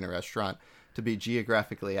story in a restaurant to be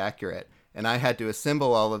geographically accurate. And I had to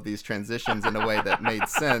assemble all of these transitions in a way that made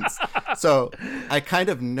sense. So I kind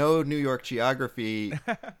of know New York geography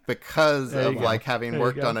because of like having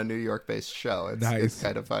worked on a New York-based show. It's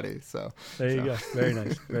kind of funny. So there you go. Very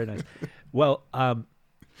nice. Very nice. Well,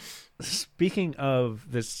 speaking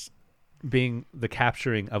of this being the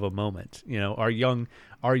capturing of a moment, our young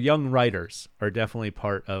writers are definitely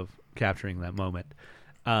part of capturing that moment.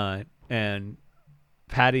 And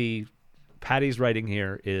Patty's writing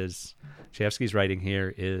here is, Chayefsky's writing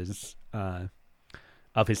here is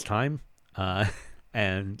of his time,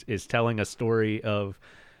 and is telling a story of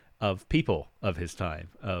people of his time.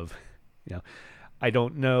 I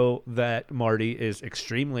don't know that Marty is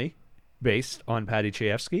extremely based on Paddy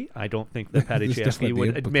Chayefsky. I don't think that Paddy Chayefsky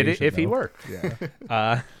would admit it if he were.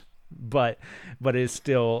 Yeah. But it's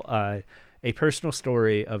still a personal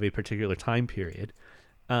story of a particular time period.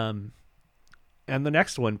 And the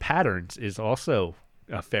next one, Patterns, is also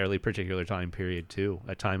a fairly particular time period too,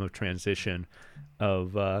 a time of transition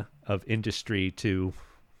of industry to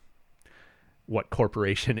what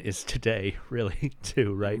corporation is today, really,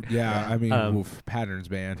 too, right? Yeah, I mean, oof, Patterns,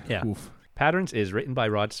 man. Yeah. Oof. Patterns is written by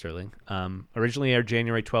Rod Serling. Originally aired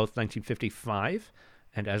January 12th, 1955.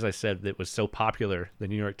 And as I said, it was so popular, the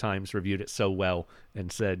New York Times reviewed it so well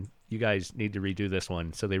and said, you guys need to redo this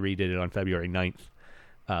one. So they redid it on February 9th,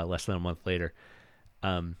 less than a month later.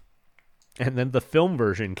 And then the film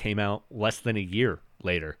version came out less than a year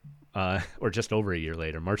later, or just over a year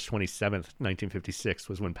later. March 27th, 1956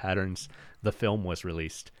 was when Patterns, the film, was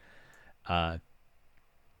released,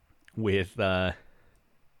 with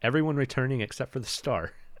everyone returning except for the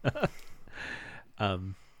star,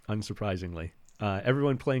 unsurprisingly.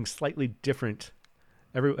 Everyone playing slightly different.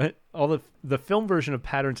 All the film version of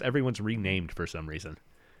Patterns, everyone's renamed for some reason.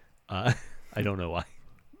 I don't know why,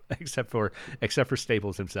 except for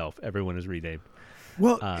Staples himself, everyone is renamed.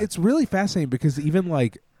 Well, it's really fascinating because even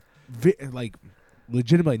like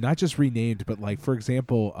legitimately not just renamed, but like for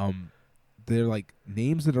example, they're like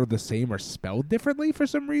names that are the same are spelled differently for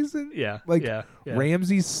some reason. Yeah, like yeah.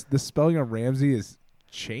 Ramsey's, the spelling of Ramsey is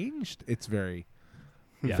changed. It's very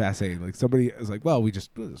fascinating. Like somebody is like, well, we'll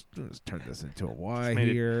just turn this into a Y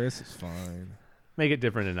here. This is fine. Make it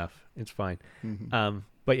different enough. It's fine. Mm-hmm.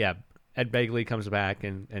 But yeah, Ed Begley comes back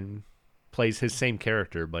and plays his same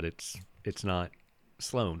character, but it's not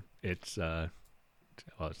Sloan. It's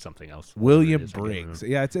something else. William Briggs.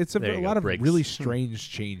 Yeah, it's a lot of Briggs. really strange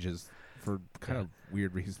changes for kind of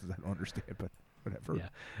weird reasons I don't understand, but whatever. Yeah,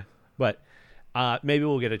 but maybe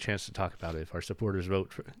we'll get a chance to talk about it if our supporters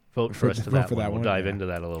vote for us to that one. We'll dive into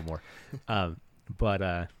that a little more.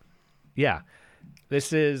 But yeah,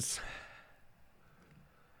 this is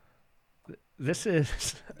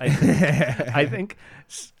I think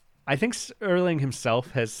Serling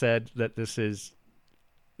himself has said that this is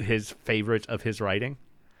his favorite of his writing.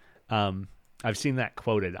 I've seen that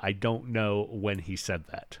quoted. I don't know when he said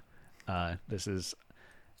that. This is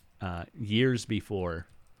years before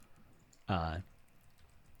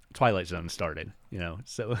Twilight Zone started,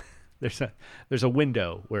 so there's a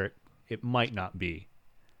window where it might not be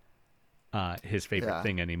his favorite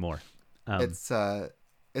thing anymore.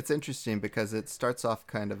 It's interesting because it starts off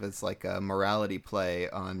kind of as like a morality play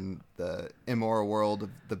on the immoral world of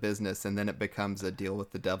the business, and then it becomes a deal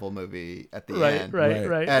with the devil movie at the end.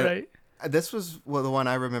 Right. This was the one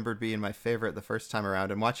I remembered being my favorite the first time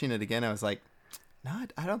around, and watching it again, I was like, no,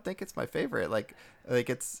 I don't think it's my favorite. Like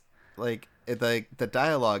it's like the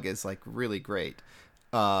dialogue is like really great,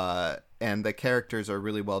 and the characters are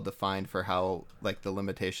really well defined for how like the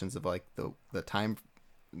limitations of like the time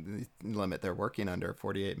limit they're working under,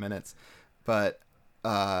 48 minutes. But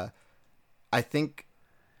I think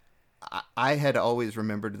I had always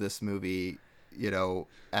remembered this movie,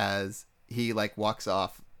 as he like walks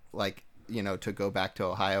off like, to go back to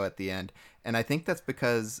Ohio at the end. And I think that's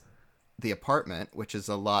because The Apartment, which is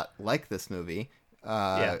a lot like this movie,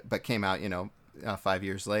 but came out, 5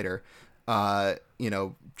 years later,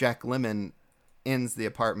 Jack Lemmon ends The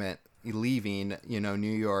Apartment leaving,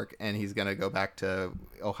 New York, and he's going to go back to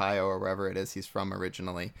Ohio or wherever it is he's from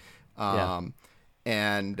originally. And,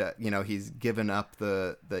 he's given up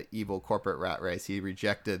the evil corporate rat race. He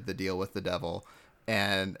rejected the deal with the devil,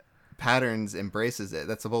 and Patterns embraces it.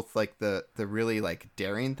 That's both like the really like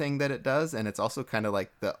daring thing that it does, and it's also kind of like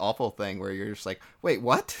the awful thing where you're just like, wait,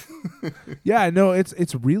 what? Yeah, no,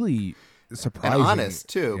 it's really surprising and honest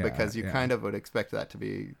too, because you kind of would expect that to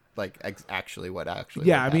be like actually what actually.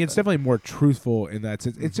 Yeah, I mean, it's definitely more truthful in that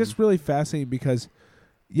sense. It's just really fascinating because,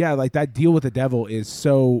 like that deal with the devil is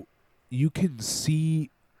so you can see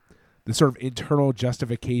the sort of internal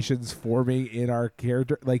justifications forming in our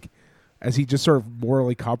character, like as he just sort of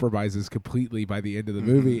morally compromises completely by the end of the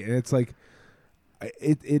movie, and it's like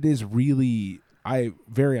it is really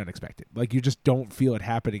very unexpected. Like you just don't feel it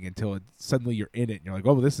happening until suddenly you're in it, and you're like,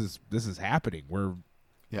 oh, this is happening. We're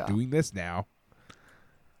doing this now.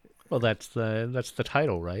 Well, that's the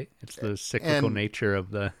title, right? It's the cyclical nature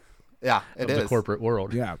of the the corporate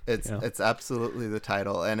world. Yeah, it's absolutely the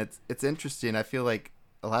title, and it's interesting. I feel like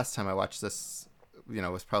the last time I watched this,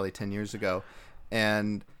 was probably 10 years ago,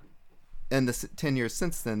 and the 10 years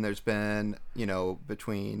since then, there's been,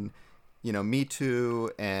 between, Me Too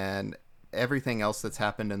and everything else that's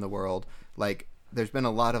happened in the world, like there's been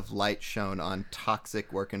a lot of light shown on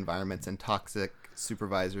toxic work environments and toxic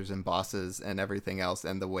supervisors and bosses and everything else,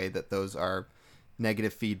 and the way that those are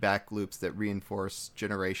negative feedback loops that reinforce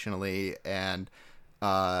generationally, and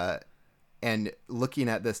looking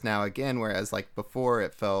at this now again, whereas like before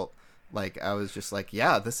it felt like I was just like,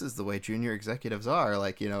 yeah, this is the way junior executives are.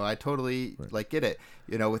 Like, you know, I totally like get it,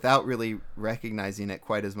 you know, without really recognizing it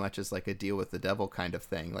quite as much as like a deal with the devil kind of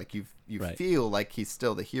thing. Like you feel like he's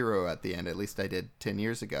still the hero at the end. At least I did 10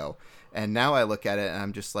 years ago. And now I look at it and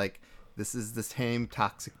I'm just like, this is the same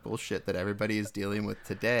toxic bullshit that everybody is dealing with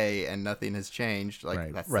today, and nothing has changed.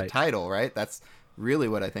 Like that's the title, right? That's really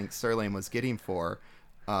what I think Serling was getting for,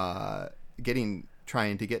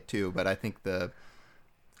 trying to get to. But I think the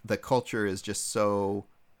culture is just so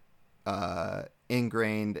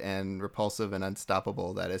ingrained and repulsive and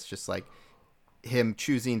unstoppable that it's just like him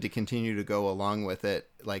choosing to continue to go along with it,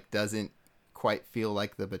 like doesn't quite feel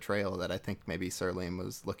like the betrayal that I think maybe Serling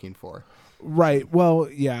was looking for. Right. Well,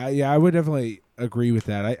 yeah, I would definitely agree with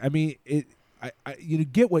that. I mean, you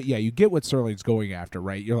get what Serling's going after,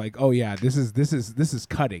 right? You're like, oh yeah, this is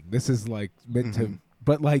cutting. This is like meant to,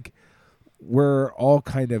 but like we're all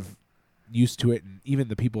kind of used to it, and even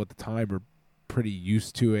the people at the time are pretty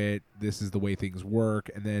used to it. This is the way things work,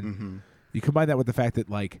 and then you combine that with the fact that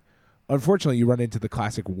like, unfortunately, you run into the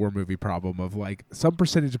classic war movie problem of like some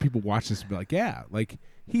percentage of people watch this and be like, yeah, like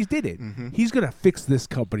he did it. He's gonna fix this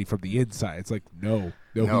company from the inside. It's like, no,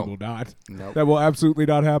 he will not. Nope. That will absolutely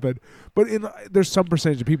not happen. But there's some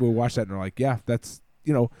percentage of people who watch that and are like, yeah, that's,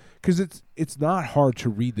 you know, because it's not hard to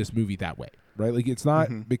read this movie that way, right? Like it's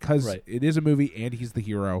not because it is a movie and he's the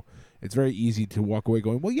hero. It's very easy to walk away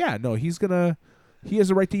going, well, yeah, no, he has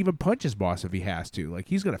a right to even punch his boss if he has to. Like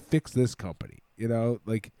he's gonna fix this company, you know,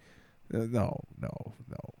 like. No.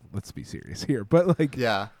 Let's be serious here. But like,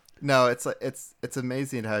 yeah, no, it's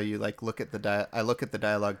amazing how you like look at I look at the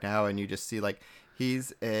dialogue now and you just see like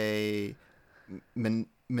he's a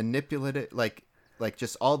manipulative, like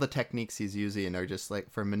just all the techniques he's using are just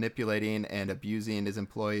like for manipulating and abusing his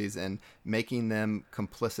employees and making them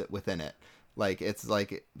complicit within it. Like it's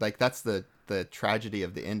like that's the tragedy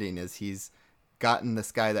of the ending is he's gotten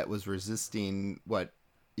this guy that was resisting what,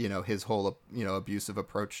 you know, his whole, you know, abusive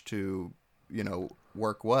approach to, you know,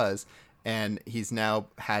 work was, and he's now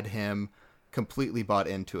had him completely bought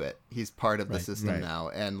into it. He's part of the system now,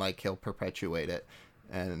 and like he'll perpetuate it.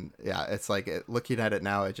 And yeah, it's like looking at it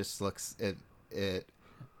now, it just looks it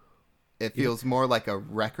feels more like a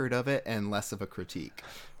record of it and less of a critique.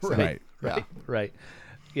 So, Right.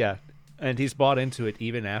 Yeah. And he's bought into it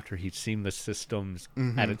even after he's seen the systems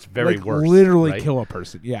at its very like worst. Literally kill a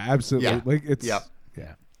person. Yeah, absolutely. Yeah. Like it's yeah.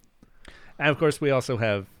 And of course, we also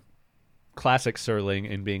have classic Serling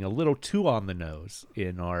in being a little too on the nose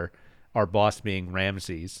in our boss being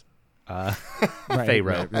Ramses,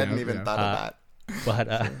 Pharaoh. I hadn't even thought of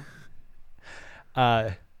that.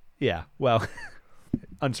 But yeah, well,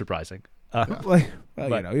 unsurprising. Well,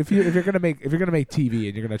 you know, if you're gonna make TV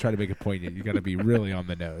and you're gonna try to make it poignant, you got to be really on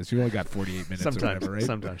the nose. You only got 48 minutes or whatever, right?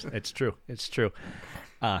 Sometimes it's true.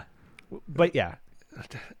 But yeah,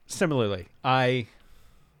 similarly,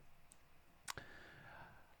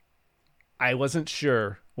 I wasn't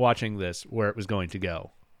sure watching this where it was going to go,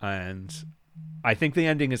 and I think the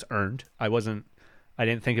ending is earned. I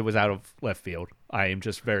didn't think it was out of left field. I am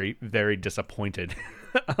just very, very disappointed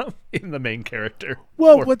in the main character.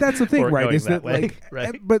 Well, but that's the thing, right? Is that way, like,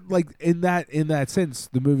 right? But like in that sense,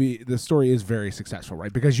 the story is very successul,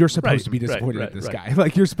 right? Because you're supposed to be disappointed at this guy.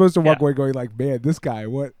 Like you're supposed to walk away going like, man, this guy,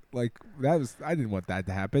 what? Like I didn't want that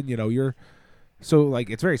to happen. You know, so like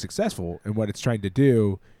it's very successful in what it's trying to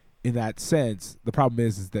do. In that sense, the problem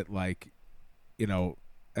is that like, you know,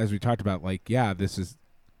 as we talked about, like, yeah, it's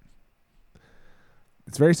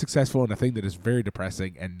very successful in a thing that is very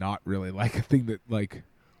depressing and not really like a thing that like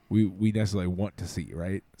we necessarily want to see,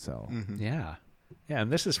 right? So yeah,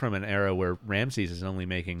 and this is from an era where Ramses is only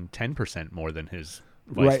making 10% more than his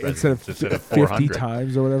vice instead of 50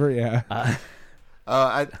 times or whatever. Yeah,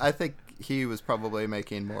 I think he was probably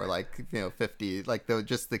making more like, you know, 50, like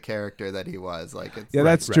just the character that he was like. It's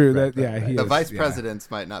that's true. The vice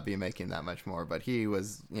presidents might not be making that much more, but he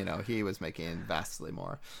was making vastly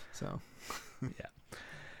more. So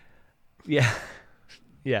yeah.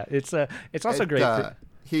 It's also great. I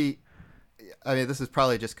mean, this is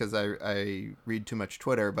probably just because I read too much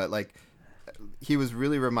Twitter, but like he was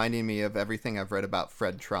really reminding me of everything I've read about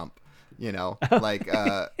Fred Trump. You know, like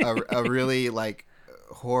a really like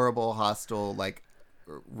horrible, hostile, like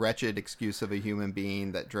wretched excuse of a human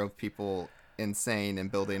being that drove people insane in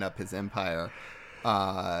building up his empire.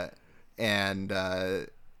 And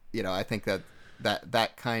you know, I think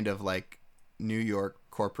that kind of like New York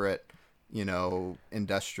corporate, you know,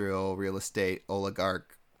 industrial real estate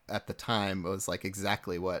oligarch at the time was like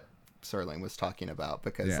exactly what Serling was talking about,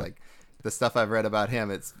 because like the stuff I've read about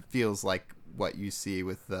him, it feels like what you see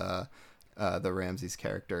with the Ramses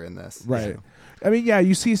character in this. Right. So. I mean, yeah,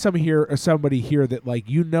 you see somebody here that like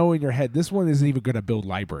in your head, this one isn't even going to build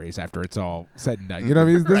libraries after it's all said and done. You know what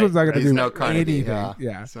I mean? This one's not going to do no Carnegie, anything.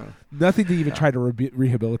 Yeah. So, Nothing to even try to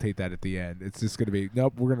rehabilitate that at the end. It's just going to be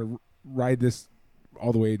nope. We're going to ride this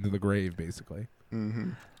all the way into the grave, basically. Mm-hmm.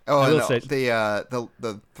 Oh, and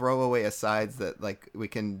the throwaway asides that like we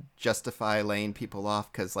can justify laying people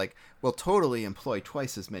off because like we'll totally employ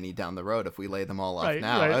twice as many down the road if we lay them all off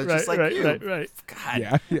now. I was just like,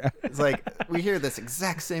 God, yeah. It's like we hear this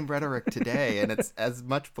exact same rhetoric today, and it's as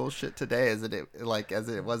much bullshit today as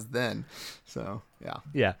it was then. So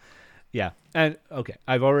yeah. And okay,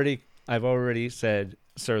 I've already said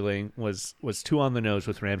Serling was too on the nose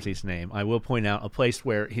with Ramses' name. I will point out a place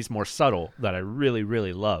where he's more subtle that I really,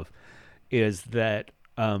 really love is that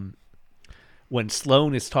when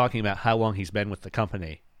Sloan is talking about how long he's been with the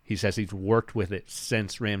company, he says he's worked with it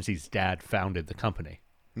since Ramses' dad founded the company.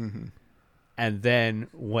 Mm-hmm. And then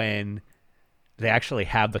when they actually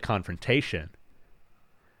have the confrontation,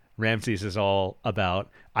 Ramses is all about,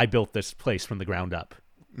 I built this place from the ground up.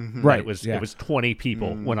 Mm-hmm. Right. It was 20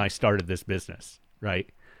 people when I started this business. Right,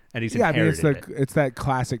 and he's inherited it. It's that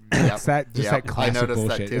classic. It's that classic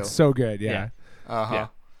bullshit. It's so good. Yeah.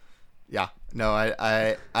 Yeah. No,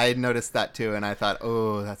 I noticed that too, and I thought,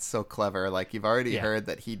 oh, that's so clever. Like you've already heard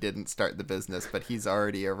that he didn't start the business, but he's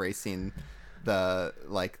already erasing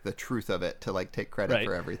the truth of it to like take credit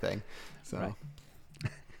for everything. So. Right.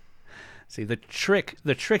 See, the trick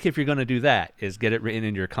if you're going to do that is get it written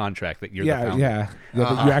in your contract that you're the founder. Yeah.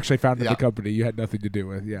 That you actually founded the company you had nothing to do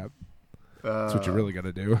with. Yeah. That's what you're really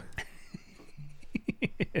going to do.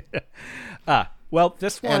 Well,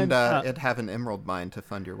 this one... And it'd have an emerald mine to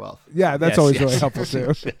fund your wealth. Yeah, that's always really helpful,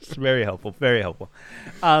 too. It's very helpful, very helpful.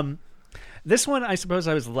 This one, I suppose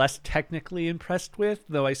I was less technically impressed with,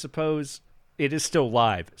 though I suppose it is still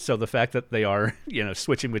live. So the fact that they are,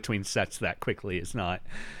 switching between sets that quickly is not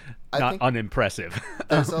unimpressive.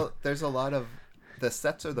 There's a lot of... The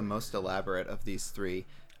sets are the most elaborate of these three.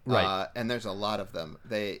 Right. And there's a lot of them.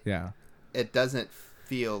 It doesn't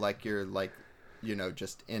feel like you're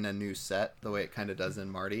just in a new set the way it kind of does in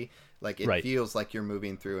Marty. Like it feels like you're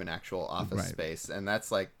moving through an actual office space, and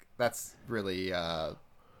that's really,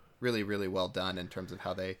 really, really well done in terms of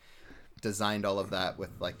how they designed all of that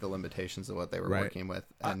with like the limitations of what they were working with.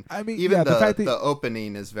 And I mean, even the fact that the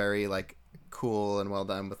opening is very like cool and well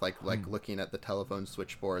done with like looking at the telephone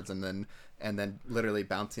switchboards and then literally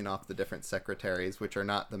bouncing off the different secretaries, which are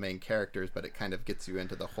not the main characters, but it kind of gets you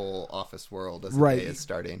into the whole office world as the day is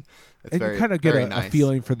starting. It's you kind of get a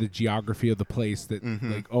feeling for the geography of the place that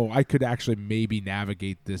like, I could actually maybe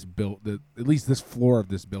navigate this at least this floor of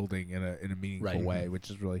this building in a meaningful way, which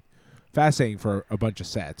is really fascinating for a bunch of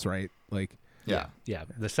sets, right? Like, yeah.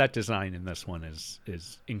 The set design in this one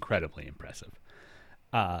is incredibly impressive.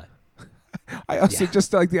 I also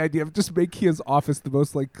just like the idea of just making his office the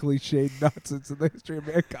most like cliched nonsense in the history of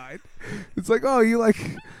mankind. It's like,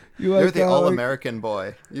 you're the all-American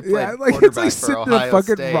boy. You played quarterback it's like for sitting in a Ohio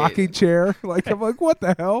fucking State. rocking chair. Like I'm like, what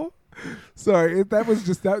the hell? Sorry, that was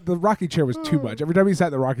just that. The rocking chair was too much. Every time he sat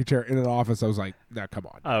in the rocking chair in an office, I was like, "No, come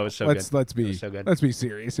on. Oh, it was so good. Let's be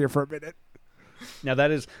serious here for a minute." Now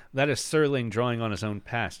that is Serling drawing on his own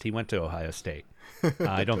past. He went to Ohio State.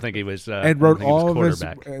 I don't think he was and wrote all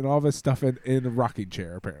of his stuff in a rocking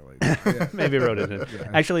chair. Apparently, maybe wrote it in. Yeah.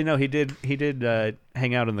 Actually, no, he did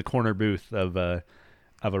hang out in the corner booth of a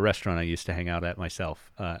restaurant I used to hang out at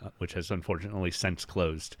myself, which has unfortunately since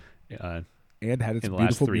closed. And had its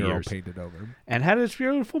beautiful mural painted over him. And had its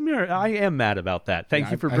beautiful mural. I am mad about that.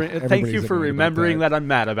 Thank you for remembering that I'm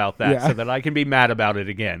mad about that, so that I can be mad about it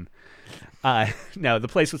again. No, the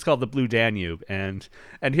place was called the Blue Danube, and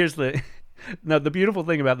here's the. Now, the beautiful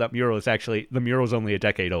thing about that mural is actually the mural is only a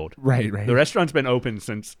decade old. Right. The restaurant's been open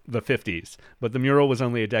since the 50s, but the mural was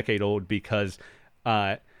only a decade old because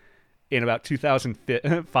in about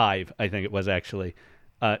 2005, I think it was actually,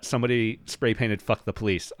 somebody spray painted "fuck the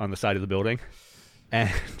police" on the side of the building.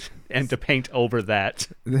 And to paint over that,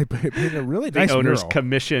 they painted a really nice the owners mural.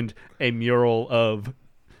 Commissioned a mural of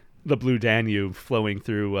the Blue Danube flowing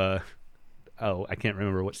through, I can't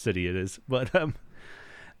remember what city it is, but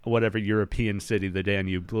whatever European city the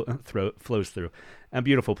Danube flows through. A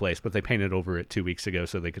beautiful place, but they painted over it 2 weeks ago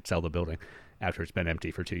so they could sell the building after it's been empty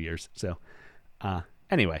for 2 years. So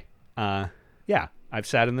anyway, I've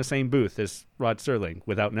sat in the same booth as Rod Serling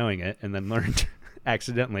without knowing it, and then learned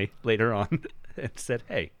accidentally later on and said,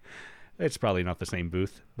 hey, it's probably not the same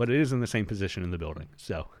booth, but it is in the same position in the building.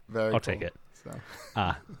 So I'll take it. So.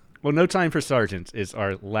 Well, No Time for Sergeants is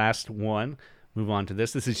our last one. Move on to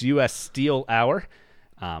this. This is U.S. Steel Hour.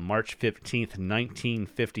 March 15th,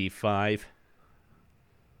 1955.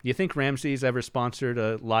 You think Ramses ever sponsored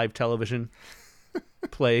a live television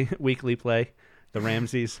weekly play? The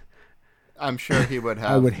Ramses? I'm sure he would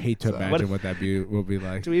have. I would hate to imagine what that will be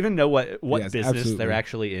like. Do we even know what Yes, business absolutely. they're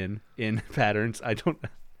actually in Patterns? I don't know.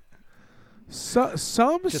 Some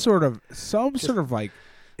sort of like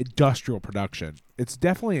industrial production. It's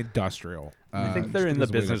definitely industrial. I think they're in the because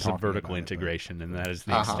way they're business of talking vertical about it, but integration, and that is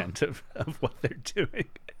the extent of what they're doing.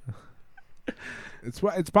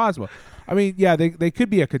 It's possible. I mean, yeah, they could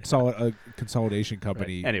be a consolidation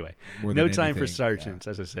company. Right. Anyway, more No than Time for anything. Sergeants,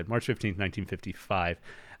 as I said, March 15th, 1955.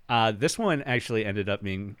 This one actually ended up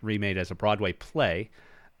being remade as a Broadway play,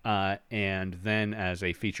 and then as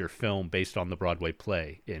a feature film based on the Broadway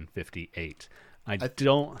play in '58. I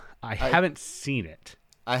haven't seen it.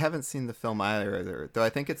 I haven't seen the film either, though I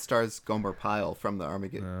think it stars Gomer Pyle from the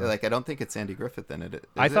Armageddon. Like, I don't think it's Andy Griffith in it.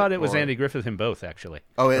 I thought it was Andy Griffith in both, actually.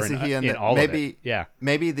 Oh, is Or he in all maybe? of it. Yeah.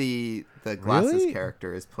 Maybe the glasses Really?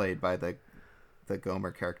 character is played by the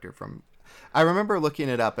Gomer character from. I remember looking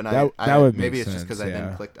it up, and That I would maybe make it's just because sense, I then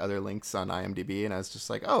yeah. clicked other links on IMDb, and I was just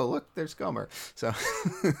like, oh, look, there's Gomer. So.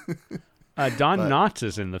 Don Knotts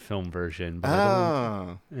is in the film version. But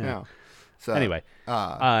Oh, yeah. So anyway,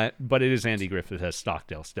 but it is Andy Griffith as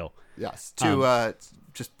Stockdale still. yes. To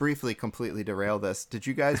just briefly, completely derail this. Did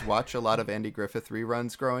you guys watch a lot of Andy Griffith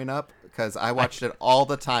reruns growing up? Because I watched it all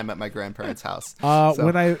the time at my grandparents' house. So-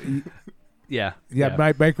 When I Yeah.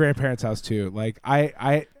 my grandparents' house too. Like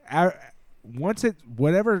I once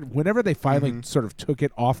whenever they finally sort of took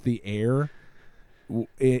it off the air,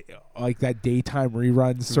 like that daytime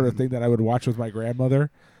rerun sort of thing that I would watch with my grandmother.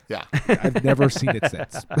 yeah. I've never seen it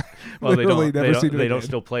since. Well, they Literally don't. never seen it They don't again.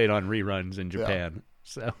 still play it on reruns in Japan.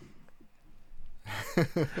 So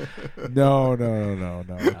No.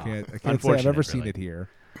 I can't say I've ever seen really. it here.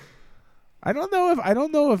 I don't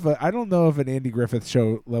know if an Andy Griffith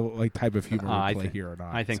show level like type of humor would play here or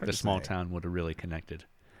not. I think It's hard the to small say. town would have really connected.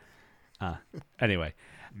 Anyway,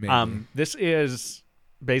 Maybe. this is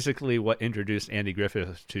basically what introduced Andy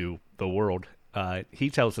Griffith to the world. He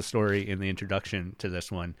tells the story in the introduction to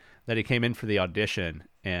this one that he came in for the audition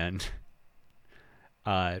and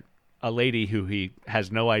a lady who he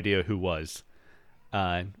has no idea who was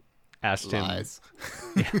asked Lies.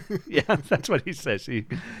 him. Yeah, that's what he says. He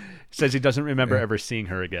says he doesn't remember ever seeing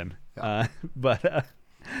her again. But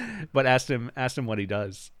asked him what he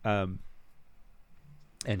does.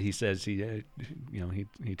 And he says he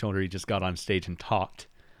told her he just got on stage and talked.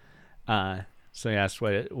 So he asked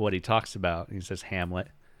what he talks about. He says Hamlet,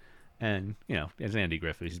 and as Andy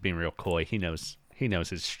Griffith, he's being real coy. He knows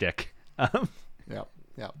his shtick. Yep.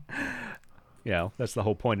 That's the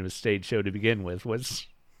whole point of his stage show to begin with. Was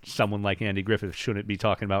someone like Andy Griffith shouldn't be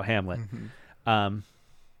talking about Hamlet? Of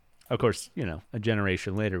course, a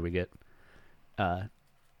generation later we get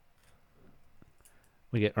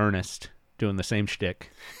Ernest doing the same shtick,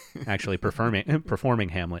 actually performing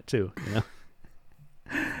Hamlet too.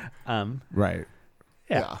 Right.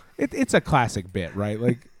 Yeah. It's a classic bit, right?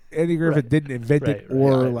 Like Andy Griffith didn't invent it,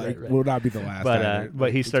 or will not be the last. either.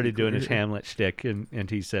 But he It's started doing his career. Hamlet shtick, and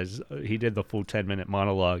he says he did the full 10-minute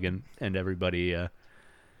monologue, and everybody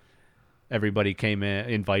came in,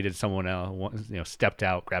 invited someone else, stepped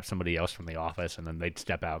out, grabbed somebody else from the office, and then they'd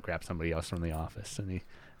step out, grab somebody else from the office, and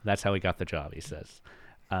that's how he got the job. He says,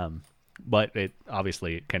 but it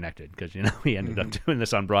obviously connected because he ended up doing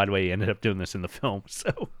this on Broadway. He ended up doing this in the film,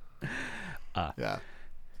 so. Yeah.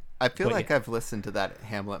 I feel like I've listened to that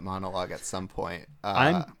Hamlet monologue at some point.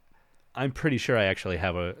 I'm pretty sure I actually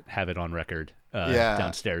have it on record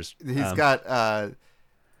downstairs. He's got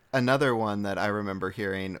another one that I remember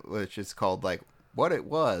hearing, which is called like "What It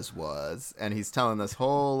Was," and he's telling this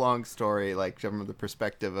whole long story, like from the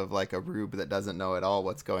perspective of like a rube that doesn't know at all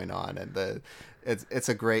what's going on, and it's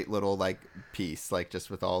a great little like piece, like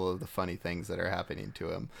just with all of the funny things that are happening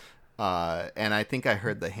to him. And I think I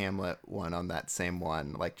heard the Hamlet one on that same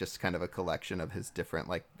one, like just kind of a collection of his different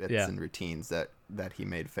like bits and routines that he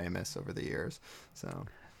made famous over the years. So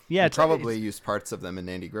yeah, probably used parts of them in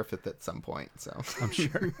Andy Griffith at some point. So I'm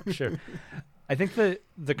sure. I think the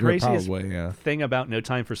craziest probably, thing about No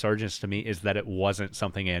Time for Sergeants to me is that it wasn't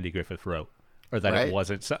something Andy Griffith wrote, or that it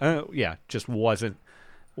wasn't. Just wasn't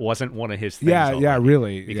one of his things. Yeah,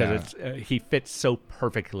 really, because he fits so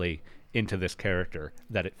perfectly into this character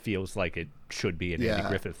that it feels like it should be an Andy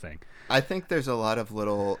Griffith thing. I think there's a lot of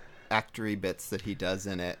little actory bits that he does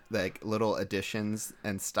in it, like little additions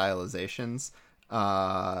and stylizations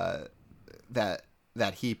that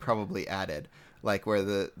he probably added. like where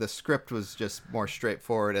the script was just more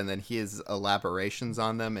straightforward, and then his elaborations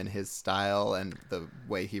on them and his style and the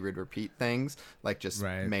way he would repeat things, like just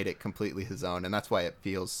made it completely his own, and that's why it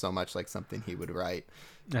feels so much like something he would write.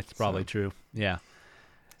 That's probably true. Yeah.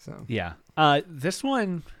 So yeah, this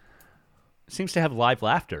one seems to have live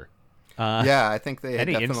laughter. Yeah, I think they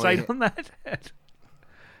any definitely... insight on that?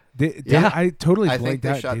 I totally I blanked think they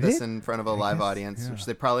out. shot Did this it? in front of a live audience, which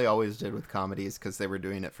they probably always did with comedies because they were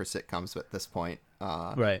doing it for sitcoms at this point.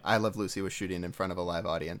 Right. I Love Lucy was shooting in front of a live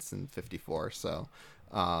audience in '54, so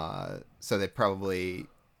they probably,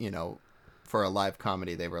 for a live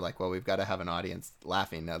comedy, they were like, well, we've got to have an audience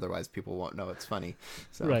laughing, otherwise people won't know it's funny.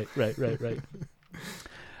 So. Right.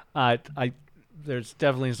 There's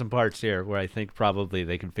definitely some parts here where I think probably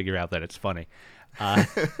they can figure out that it's funny.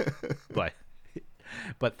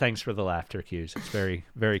 But thanks for the laughter cues. It's very,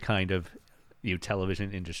 very kind of you,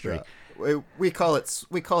 television industry. Yeah. We call it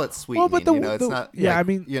sweetening. Well, but it's not. Yeah, like, I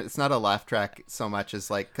mean, it's not a laugh track so much as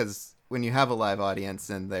like, because when you have a live audience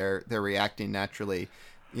and they're reacting naturally,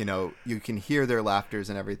 you can hear their laughters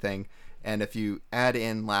and everything. And if you add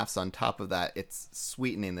in laughs on top of that, it's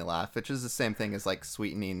sweetening the laugh, which is the same thing as like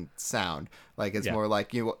sweetening sound. Like it's more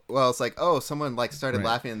like it's like, oh, someone like started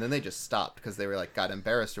laughing and then they just stopped because they were like got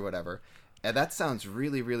embarrassed or whatever. And that sounds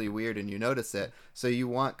really, really weird, and you notice it. So you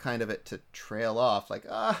want kind of it to trail off, like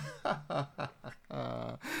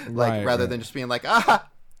rather than just being like that.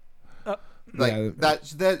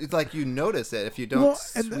 It's like you notice it. If you don't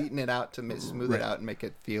sweeten it out to smooth it out and make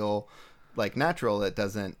it feel like natural, it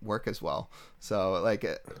doesn't work as well. So like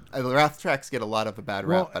laugh tracks get a lot of a bad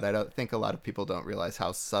rap, but I don't think a lot of people don't realize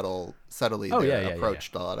how subtly they're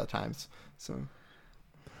approached a lot of times. So.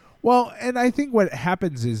 Well, and I think what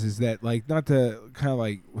happens is that like not to kind of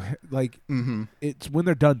like it's when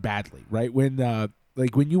they're done badly, right? When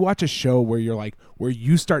like when you watch a show where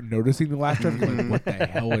you start noticing the laugh track, you're like, what the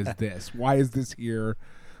hell is this? Why is this here?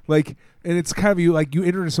 Like, and it's kind of you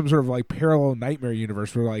enter into some sort of like parallel nightmare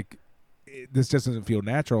universe where like this just doesn't feel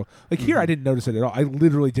natural. Like here, I didn't notice it at all. I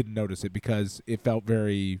literally didn't notice it because it felt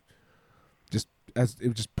very it was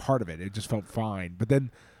just part of it. It just felt fine. But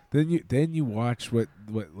then you watch what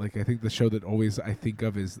like I think the show that always I think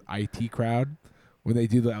of is IT Crowd when they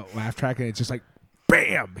do the laugh track and it's just like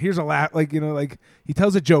bam, here's a laugh, like like he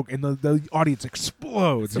tells a joke and the audience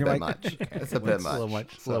explodes. It's a bit much. It's a bit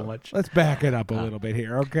much. So much. Let's back it up a little bit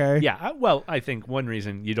here, okay? Yeah. Well, I think one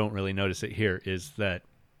reason you don't really notice it here is that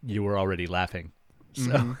you were already laughing.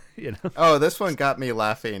 So Oh, this one got me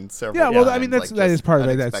laughing several. Yeah. Well, times, I mean that like, is part of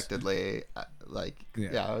it. Unexpectedly, I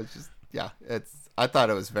was just I thought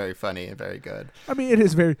it was very funny and very good. I mean, it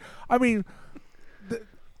is very. I mean,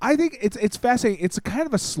 I think it's fascinating. It's kind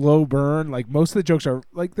of a slow burn. Like most of the jokes are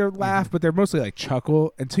like they're laugh, but they're mostly like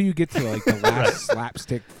chuckle until you get to like the last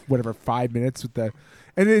slapstick, whatever 5 minutes with the,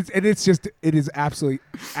 and it's just it is actually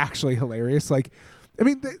hilarious. Like, I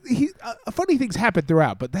mean, funny things happen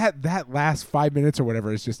throughout, but that last 5 minutes or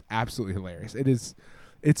whatever is just absolutely hilarious.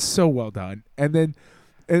 It's so well done, and then.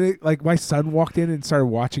 And like my son walked in and started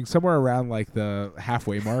watching somewhere around like the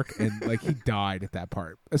halfway mark, and like he died at that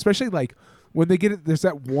part. Especially like when they get it, there's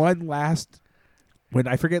that one last when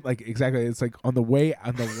I forget like exactly. It's like on the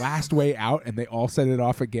last way out, and they all set it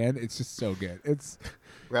off again. It's just so good. It's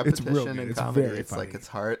repetition real good. in It's comedy. very It's funny. like it's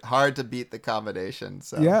hard to beat the combination.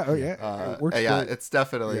 So yeah, it works great. it's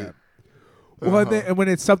definitely. Yeah. Well, and when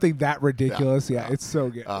it's something that ridiculous, it's so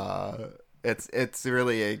good. It's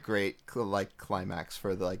really a great like climax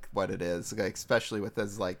for like what it is, like, especially with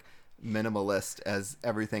as like minimalist as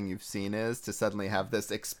everything you've seen is, to suddenly have this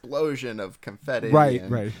explosion of confetti,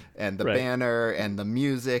 and the banner and the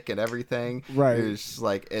music and everything. Right, it's just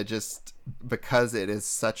like because it is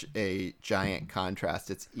such a giant contrast,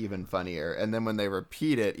 it's even funnier. And then when they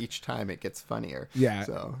repeat it each time, it gets funnier. Yeah.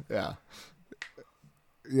 So yeah.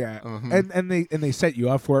 And they set you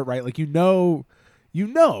up for it, right? Like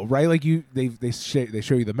right? Like they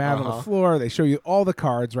show you the mat on the floor, they show you all the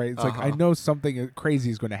cards, right? It's like I know something crazy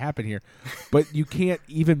is going to happen here, but you can't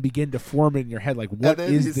even begin to form it in your head like what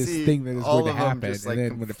is this thing that is going to happen, just, like,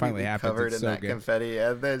 and then when it finally happens, covered it's in so that good. confetti,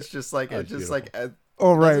 and then it's just like it right.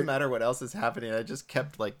 doesn't matter what else is happening. I just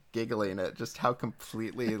kept like giggling at just how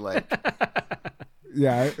completely like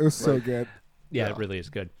it was so good. Yeah, it really is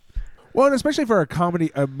good. Well, and especially for a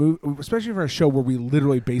comedy, especially for a show where we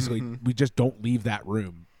literally basically we just don't leave that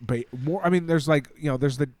room. But more, I mean, there's like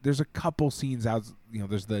there's a couple scenes out.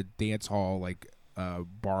 There's the dance hall like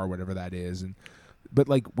bar, whatever that is, but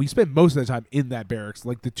like we spend most of the time in that barracks.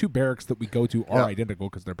 Like the two barracks that we go to are identical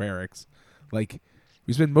because they're barracks. Like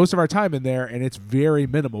we spend most of our time in there, and it's very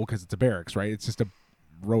minimal because it's a barracks, right? It's just a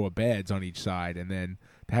row of beds on each side, and then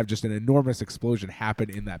to have just an enormous explosion happen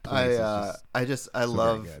in that place. I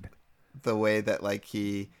love the way that like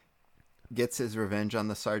he gets his revenge on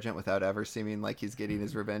the sergeant without ever seeming like he's getting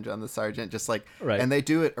his revenge on the sergeant. Just like, right. And they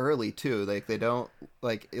do it early too. Like they don't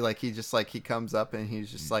like he just like he comes up and he's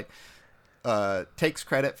just like takes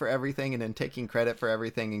credit for everything, and then taking credit for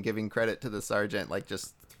everything and giving credit to the sergeant, like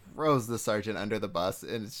just throws the sergeant under the bus.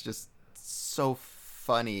 And it's just so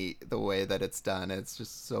funny the way that it's done. It's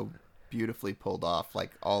just so beautifully pulled off,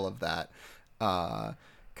 like all of that.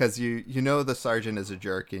 Because you know the sergeant is a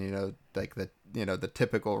jerk, and you know like the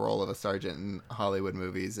typical role of a sergeant in Hollywood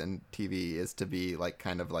movies and TV is to be like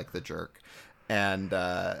kind of like the jerk, and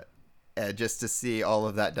just to see all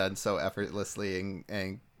of that done so effortlessly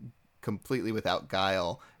and completely without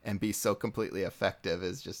guile and be so completely effective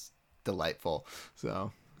is just delightful.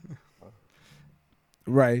 So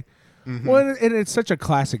right. Mm-hmm. Well, and it's such a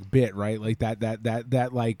classic bit, right? Like that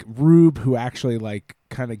like Rube, who actually like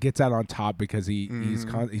kind of gets out on top because he's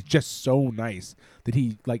just so nice that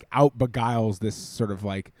he like out beguiles this sort of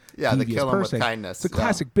like they kill him person. with kindness. It's a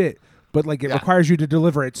classic bit, but like it requires you to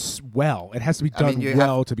deliver it well. It has to be done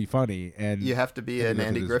to be funny, and you have to be an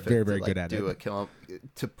Andy Griffith very very to, good like, at do it. A kill him,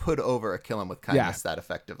 to put over a kill him with kindness that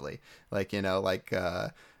effectively. Like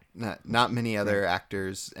not many other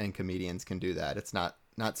actors and comedians can do that. It's not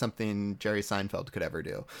something Jerry Seinfeld could ever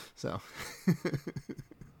do. So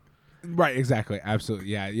right, exactly, absolutely,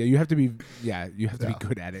 yeah. You have to be be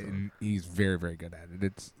good at it, and he's very very good at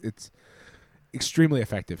it. It's extremely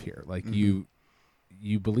effective here. Like you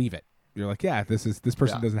believe it. You're like, yeah, this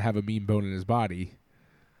person doesn't have a mean bone in his body.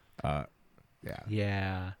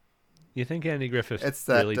 Yeah. You think Andy Griffith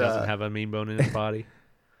really doesn't have a mean bone in his body?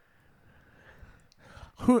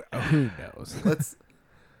 Who knows?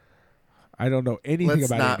 I don't know anything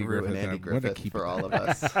about Andy Griffith. Andy Griffith keep for all of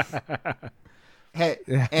us. Hey,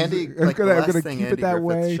 Andy, like the last thing Andy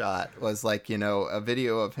Griffith shot was like, a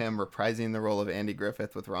video of him reprising the role of Andy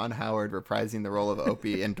Griffith with Ron Howard reprising the role of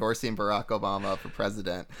Opie, endorsing Barack Obama for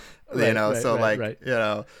president.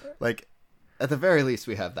 Like at the very least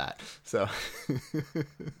we have that. So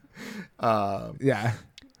yeah.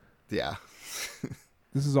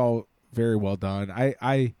 This is all very well done.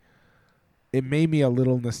 It made me a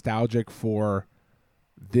little nostalgic for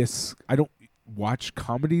this. I don't watch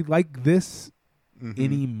comedy like this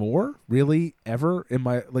anymore, really, ever in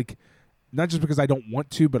my, like, not just because I don't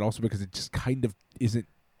want to, but also because it just kind of isn't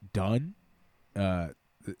done.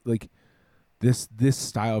 Like this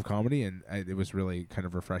style of comedy, and it was really kind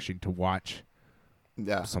of refreshing to watch.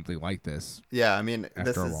 Something like this. Yeah, I mean,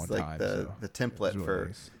 this is like the template really for.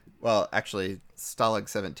 Nice. Well, actually, Stalag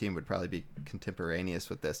 17 would probably be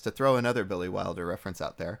contemporaneous with this. To throw another Billy Wilder reference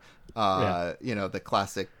out there, the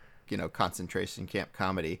classic, concentration camp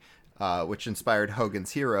comedy, which inspired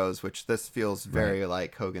Hogan's Heroes, which this feels very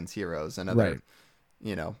like Hogan's Heroes, another,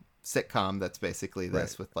 sitcom that's basically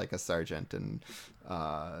this with like a sergeant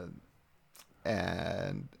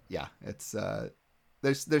it's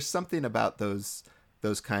there's something about those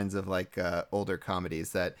kinds of like older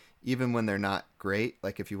comedies that even when they're not great,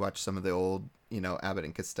 like if you watch some of the old, Abbott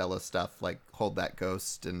and Costello stuff, like Hold That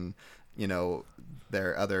Ghost and,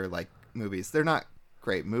 their other like movies, they're not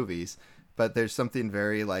great movies, but there's something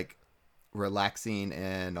very like relaxing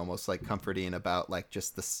and almost like comforting about like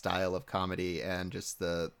just the style of comedy and just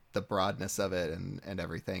the broadness of it and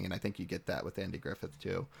everything. And I think you get that with Andy Griffith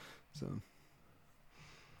too. So.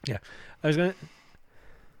 Yeah. I was going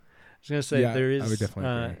to say there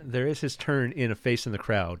is his turn in A Face in the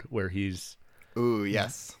Crowd where he's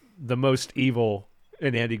the most evil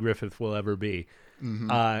an Andy Griffith will ever be.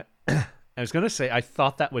 I was going to say I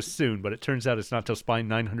thought that was soon, but it turns out it's not till Spine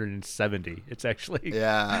 970. It's actually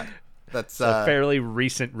that's a fairly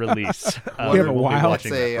recent release. We have a while.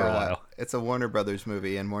 It's a Warner Brothers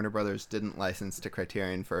movie, and Warner Brothers didn't license to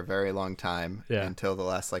Criterion for a very long time until the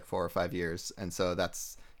last like 4 or 5 years, and so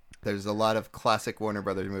there's a lot of classic Warner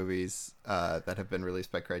Brothers movies that have been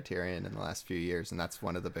released by Criterion in the last few years, and that's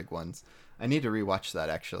one of the big ones. I need to rewatch that,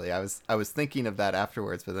 actually. I was thinking of that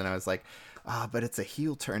afterwards, but then I was like, but it's a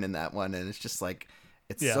heel turn in that one, and it's just like,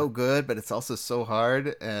 it's so good, but it's also so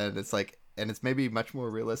hard, and it's like, and it's maybe much more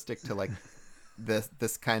realistic to like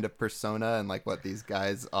this kind of persona and like what these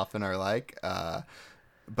guys often are like.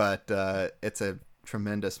 But it's a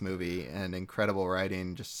tremendous movie and incredible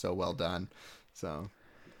writing, just so well done. So.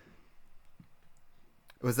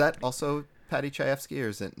 Was that also Paddy Chayefsky, or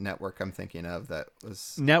is it Network I'm thinking of that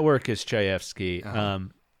was... Network is Chayefsky.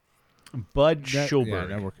 Bud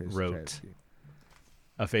Schulberg wrote Chayefsky.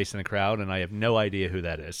 A Face in the Crowd, and I have no idea who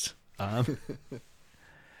that is.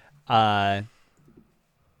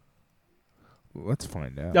 Let's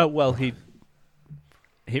find out. No, well, he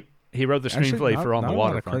He wrote the Actually, screenplay for On not the a lot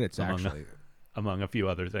of Waterfront, credits, actually. among a few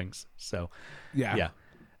other things. So Yeah.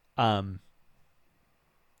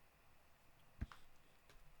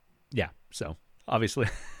 Yeah. So obviously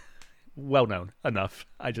well known enough.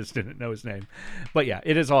 I just didn't know his name. But yeah,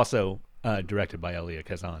 it is also directed by Elia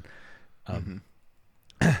Kazan.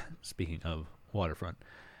 Speaking of Waterfront.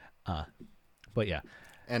 But yeah.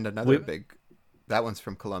 And another big, that one's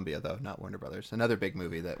from Columbia though, not Warner Brothers. Another big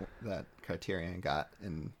movie that Criterion got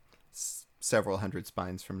in several hundred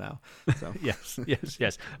spines from now. So yes.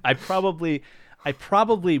 I probably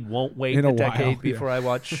won't wait In a a decade while, before I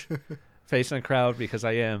watch Face in the Crowd, because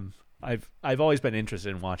I've always been interested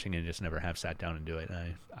in watching it and just never have sat down and do it.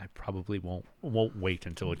 I probably won't wait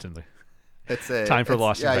until it's in the time for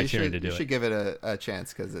Lost in Criterion to do it. You should give it a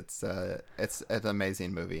chance, because it's an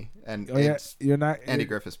amazing movie, and Andy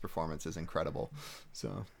Griffith's performance is incredible.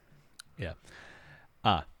 So yeah,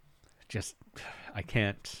 just I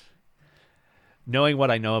can't. Knowing what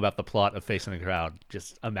I know about the plot of Face in the Crowd,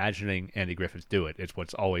 just imagining Andy Griffith do it is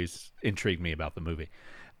what's always intrigued me about the movie.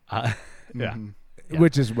 Yeah.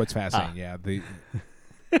 Which is what's fascinating.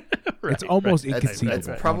 It's almost inconceivable. It's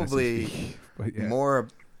probably honestly. more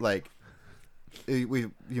like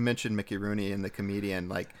you mentioned Mickey Rooney and The Comedian.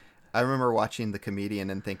 Like, I remember watching The Comedian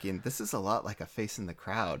and thinking, this is a lot like a Face in the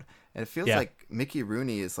Crowd, and it feels like Mickey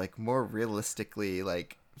Rooney is like more realistically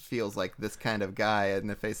like feels like this kind of guy in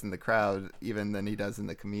The Face in the Crowd even than he does in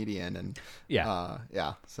The Comedian. And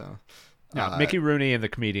so Mickey Rooney and The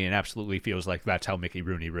Comedian absolutely feels like that's how Mickey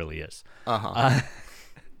Rooney really is.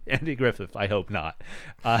 Andy Griffith, I hope not.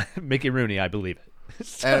 Mickey Rooney, I believe it.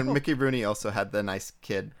 So, and Mickey Rooney also had the nice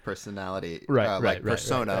kid personality,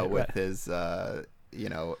 persona with his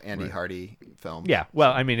Andy Hardy film. Yeah,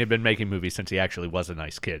 well, I mean, he'd been making movies since he actually was a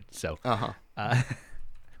nice kid, so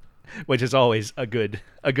which is always a good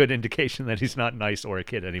indication that he's not nice or a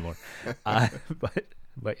kid anymore. But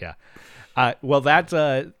yeah, well,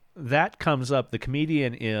 that comes up. The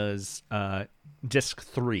Comedian is disc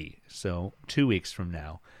 3, so 2 weeks from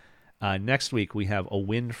now. Next week we have A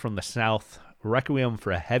Wind from the South, Requiem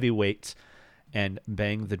for a Heavyweight, and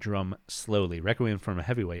Bang the Drum Slowly. Requiem from a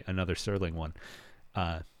Heavyweight, another Serling one.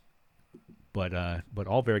 But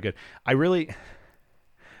all very good. I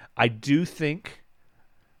do think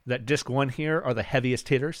that disc 1 here are the heaviest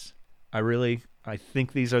hitters. I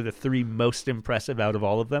think these are the 3 most impressive out of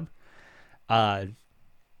all of them. Yeah,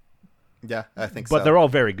 I think so. But they're all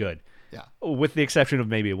very good. Yeah. With the exception of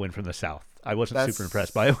maybe A Wind from the South. I wasn't super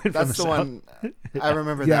impressed by A Wind from the South. That's the one I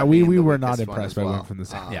remember. Yeah, that we being the were not weakest impressed one by as Wind from the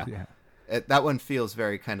South. Yeah. That one feels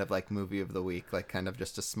very kind of like movie of the week, like kind of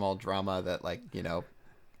just a small drama that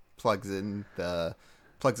plugs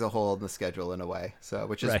a hole in the schedule in a way. So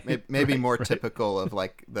which is maybe more typical of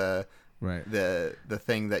like the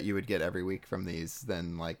thing that you would get every week from these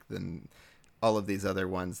than all of these other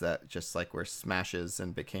ones that just like were smashes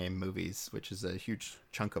and became movies, which is a huge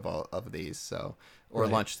chunk of all of these. So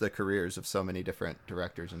launched the careers of so many different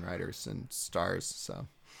directors and writers and stars. So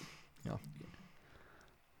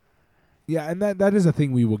Yeah, and that is a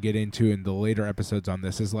thing we will get into in the later episodes on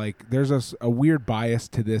this, is like there's a weird bias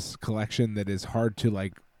to this collection that is hard to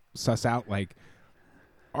like suss out. Like,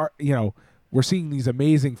 we're seeing these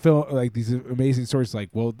amazing these amazing stories. Like,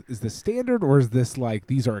 well, is this standard, or is this like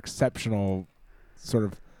these are exceptional? Sort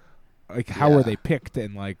of like how are they picked,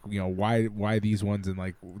 and like why these ones, and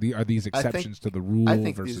like are these exceptions to the rule? I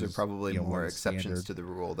think versus, these are probably more exceptions standard to the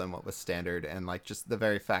rule than what was standard, and like just the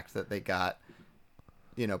very fact that they got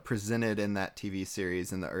presented in that TV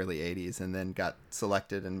series in the early 80s and then got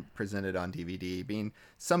selected and presented on DVD, being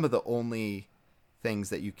some of the only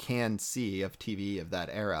things that you can see of TV of that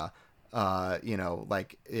era. The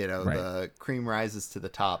cream rises to the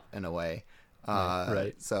top in a way.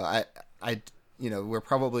 So I we're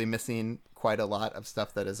probably missing quite a lot of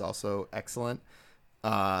stuff that is also excellent.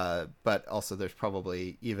 But also there's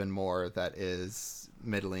probably even more that is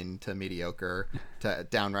middling to mediocre to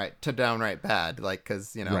downright bad. Like,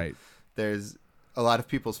 cause there's a lot of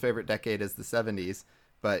people's favorite decade is the 70s,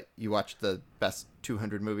 but you watch the best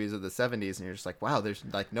 200 movies of the 70s and you're just like, wow, there's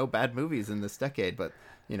like no bad movies in this decade. But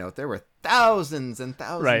there were thousands and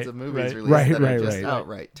thousands of movies released that are just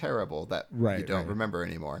outright terrible that you don't remember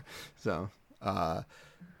anymore. So, I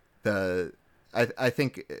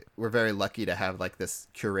think we're very lucky to have like this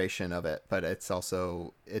curation of it, but it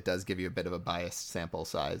does give you a bit of a biased sample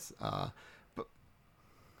size.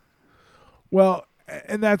 Well,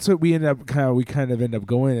 and that's what we end up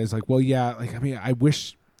going is like, well, yeah, like, I mean,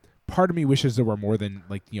 part of me wishes there were more than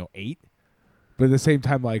 8, But at the same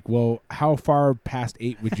time, like, well, how far past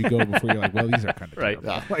 8 would you go before you're like, well, these are kind of Right.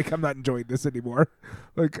 terrible. Like, I'm not enjoying this anymore.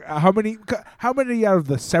 Like, how many out of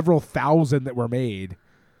the several thousand that were made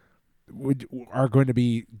are going to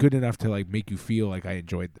be good enough to like make you feel like I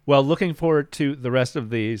enjoyed them? Well, looking forward to the rest of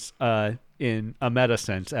these in a meta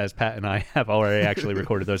sense, as Pat and I have already actually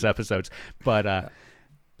recorded those episodes. But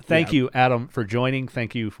thank you, Adam, for joining.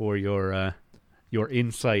 Thank you for your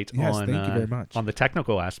insight on thank you very much. on the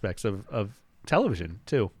technical aspects of television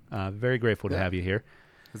too. Very grateful to have you here.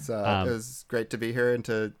 It was great to be here and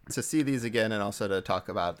to see these again, and also to talk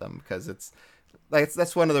about them, because it's like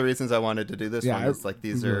that's one of the reasons I wanted to do this one. Is like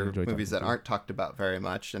these are movies that aren't talked about very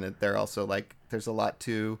much, and they're also like there's a lot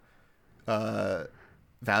to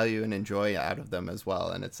value and enjoy out of them as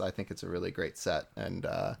well. And I think it's a really great set and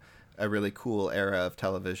a really cool era of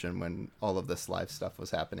television when all of this live stuff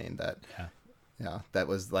was happening. That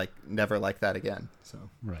was like never like that again. So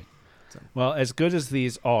right. Well, as good as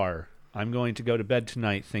these are, I'm going to go to bed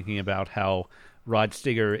tonight thinking about how Rod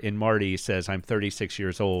Steiger in Marty says I'm 36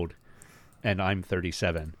 years old and I'm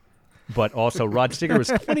 37. But also Rod Steiger was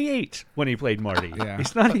 28 when he played Marty. Yeah.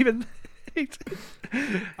 He's not even...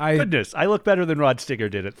 Goodness, I look better than Rod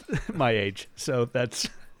Steiger did at my age. So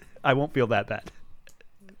I won't feel that bad.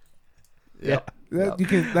 Yeah.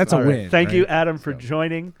 That's a All right. win. Thank right? you, Adam, for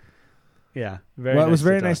joining. Yeah. Very Well, nice it was to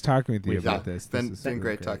very talk. nice talking with you about It's this. been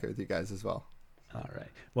great talking with you guys as well. All right.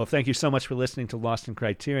 Well, thank you so much for listening to Lost in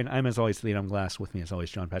Criterion. I'm, as always, Leon Glass. With me, as always,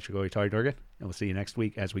 John Patrick Oitari Dorgan. And we'll see you next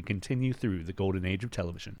week as we continue through the golden age of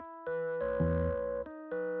television.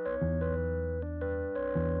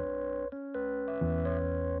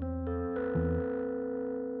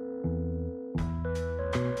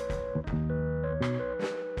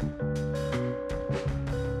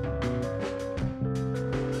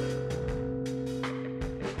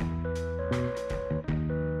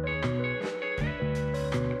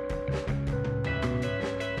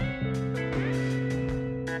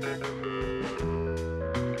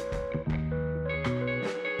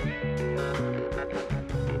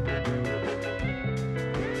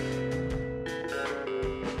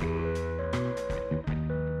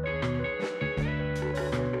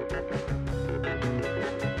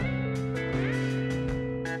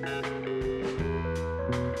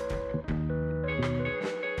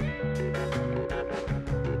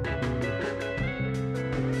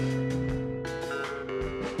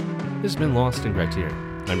 This has been Lost in Criterion.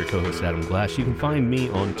 I'm your co-host, Adam Glass. You can find me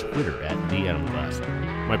on Twitter at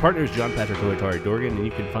 @TheAdamGlass. My partner is John Patrick Oitari Dorgan, and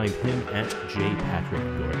you can find him at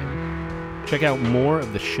JPatrickDorgan. Check out more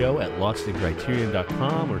of the show at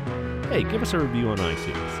LostInCriterion.com, or, hey, give us a review on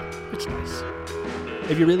iTunes. It's nice.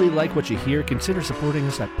 If you really like what you hear, consider supporting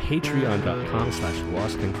us at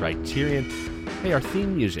patreon.com/LostInCriterion. Hey, our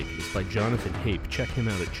theme music is by Jonathan Hape. Check him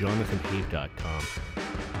out at jonathanhape.com.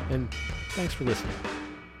 And thanks for listening.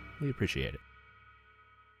 We appreciate it.